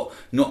 You've got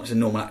not just a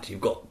normal actor,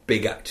 you've got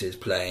big actors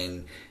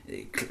playing,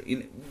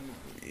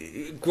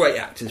 great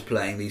actors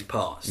playing these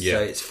parts. Yeah. So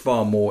it's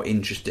far more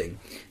interesting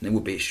than it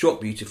would be. It's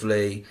shot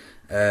beautifully.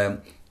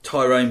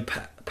 Tyrone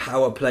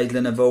Power played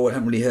Lenavol. I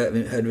haven't really heard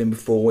of him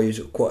before. He was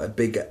quite a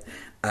big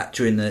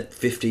actor in the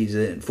 40s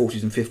and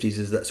 50s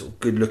as that sort of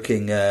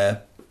good-looking.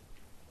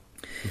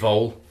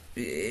 Vol.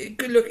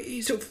 Good look.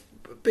 He's sort of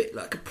a bit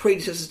like a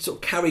predecessor, sort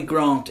of Cary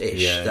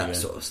Grant-ish,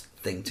 sort of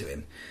thing to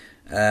him.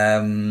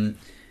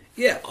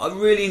 I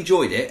really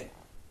enjoyed it.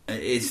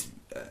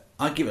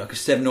 I'd give it like a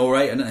 7 or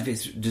 8. I don't know if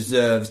it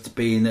deserves to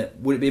be in it.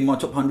 Would it be in my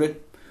top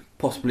 100?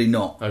 Possibly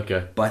not.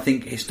 Okay. But I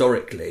think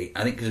historically,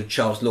 because of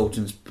Charles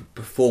Lawton's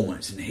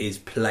performance and his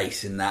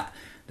place in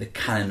the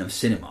canon of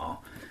cinema,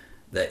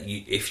 that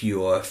if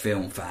you are a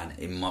film fan,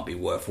 it might be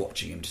worth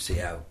watching him to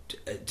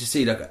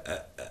see like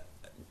a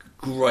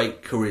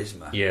great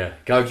charisma. Yeah,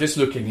 I'm just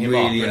looking him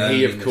really up, and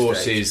he, of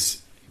course,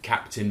 is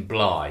Captain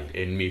Bligh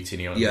in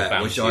Mutiny on the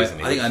Bounty, isn't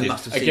he? I think I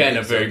must have seen again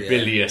a very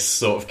bilious,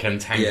 sort of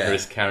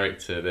cantankerous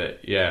character.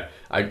 That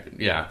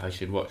I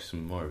should watch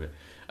some more of it.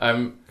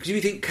 Because if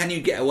you think, can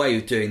you get away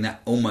with doing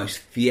that almost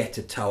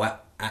theatre-toe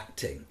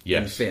acting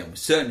in films?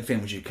 Certain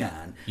films you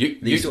can.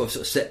 You sort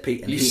of set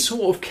piece. You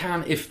sort of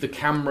can if the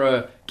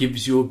camera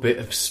gives you a bit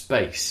of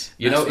space.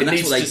 It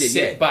needs to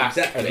sit back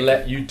and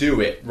let you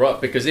do it,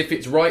 right? Because if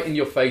it's right in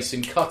your face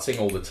and cutting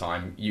all the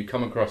time, you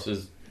come across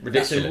as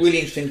ridiculous. That's a really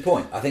interesting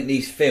point. I think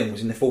these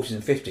films in the 40s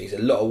and 50s,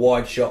 a lot of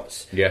wide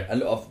shots, a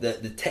lot of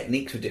the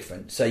techniques were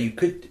different, so you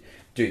could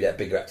do that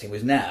bigger acting.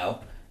 Whereas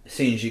now, as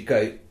soon as you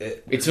go,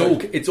 it's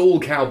all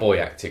cowboy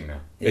acting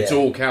now. Yeah. It's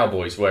all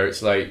cowboys where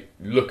it's like,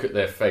 look at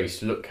their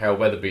face, look how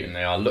weather-beaten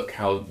they are, look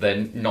how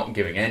they're not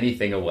giving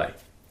anything away.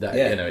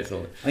 It's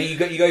all. I mean,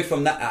 you go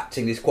from that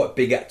acting, this quite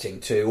big acting,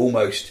 to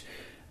almost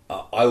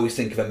I always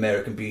think of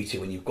American Beauty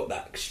when you've got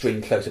that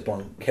extreme close-up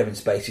on Kevin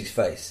Spacey's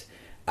face,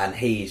 and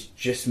he's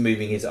just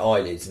moving his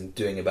eyelids and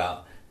doing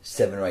about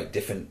 7 or 8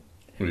 different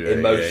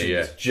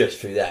emotions just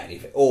through that.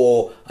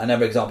 Or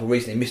another example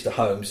recently, Mr.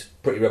 Holmes,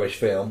 pretty rubbish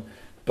film,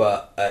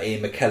 but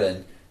Ian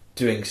McKellen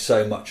doing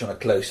so much on a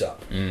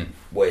close-up,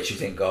 whereas you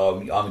think,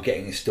 oh, I'm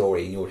getting the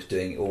story and you're just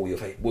doing all your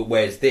face.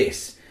 Whereas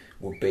this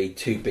would be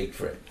too big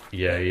for it.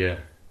 Yeah.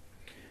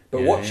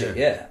 But watch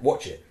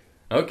it.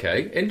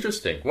 Okay,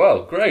 interesting.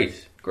 Well,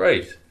 great.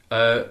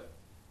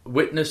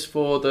 Witness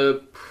for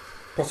the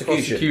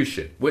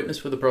prosecution. Witness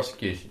for the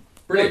prosecution.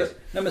 Brilliant.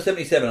 Number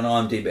 77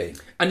 on IMDb.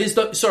 And is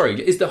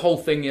the whole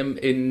thing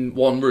in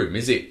one room?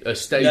 Is it a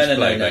stage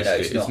play? No,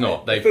 it's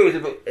not.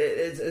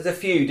 There's a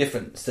few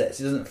different sets.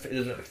 It doesn't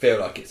feel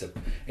like it's a.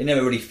 It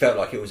never really felt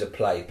like it was a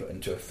play put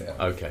into a film.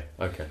 Okay.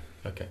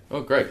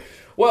 Oh, great.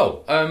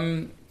 Well,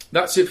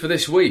 that's it for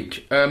this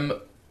week.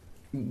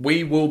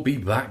 We will be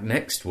back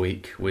next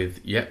week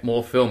with yet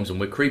more films, and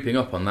we're creeping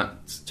up on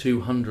that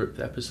 200th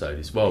episode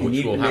as well,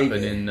 which will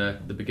happen in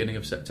the beginning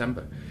of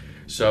September.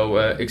 So,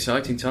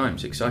 exciting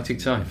times.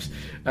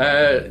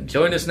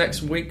 Join us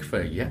next week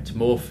for yet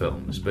more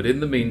films. But in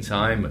the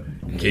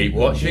meantime, keep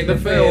watching the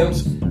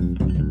films.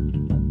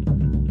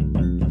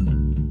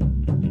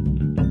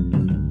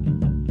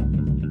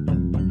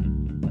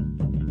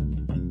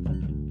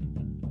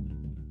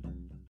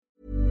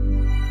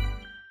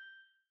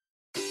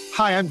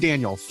 Hi, I'm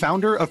Daniel,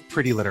 founder of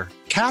Pretty Litter.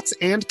 Cats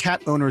and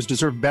cat owners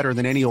deserve better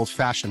than any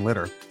old-fashioned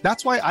litter.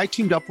 That's why I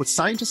teamed up with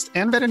scientists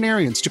and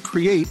veterinarians to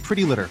create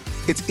Pretty Litter.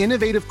 Its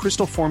innovative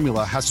crystal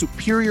formula has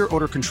superior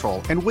odor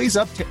control and weighs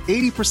up to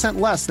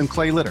 80% less than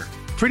clay litter.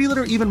 Pretty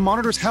Litter even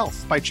monitors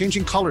health by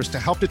changing colors to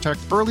help detect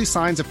early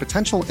signs of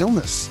potential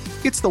illness.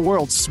 It's the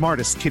world's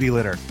smartest kitty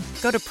litter.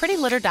 Go to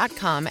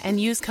prettylitter.com and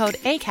use code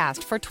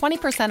ACAST for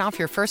 20% off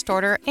your first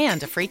order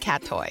and a free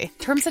cat toy.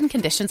 Terms and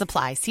conditions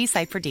apply. See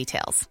site for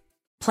details.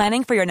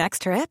 Planning for your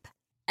next trip?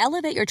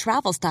 Elevate your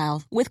travel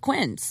style with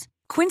Quince.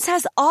 Quince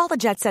has all the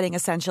jet-setting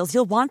essentials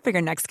you'll want for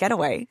your next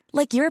getaway,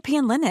 like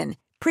European linen,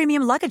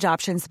 premium luggage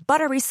options,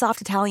 buttery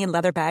soft Italian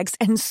leather bags,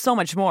 and so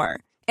much more.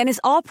 And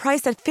is all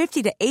priced at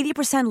 50 to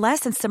 80% less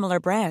than similar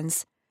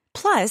brands.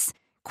 Plus,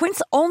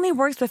 Quince only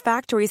works with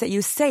factories that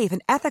use safe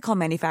and ethical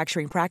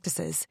manufacturing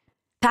practices.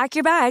 Pack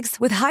your bags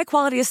with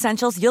high-quality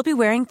essentials you'll be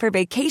wearing for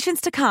vacations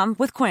to come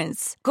with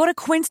Quince. Go to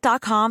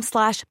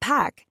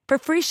quince.com/pack for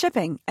free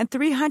shipping and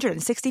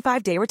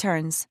 365-day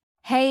returns.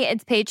 Hey,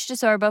 it's Paige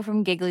DeSorbo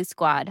from Giggly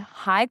Squad.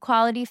 High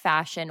quality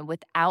fashion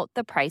without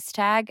the price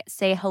tag.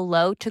 Say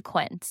hello to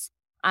Quince.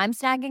 I'm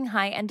snagging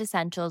high-end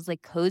essentials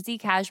like cozy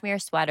cashmere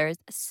sweaters,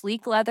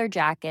 sleek leather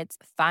jackets,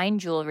 fine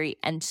jewelry,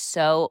 and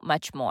so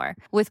much more.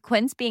 With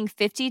Quince being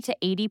 50 to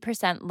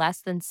 80%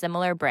 less than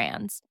similar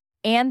brands.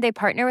 And they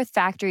partner with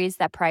factories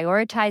that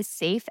prioritize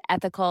safe,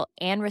 ethical,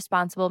 and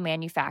responsible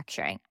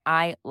manufacturing.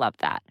 I love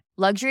that.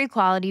 Luxury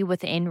quality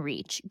within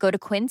reach. Go to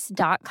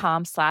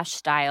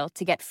quince.com/style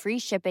to get free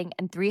shipping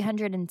and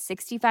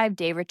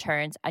 365-day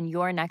returns on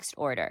your next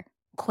order.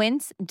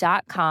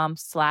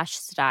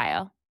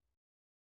 Quince.com/style.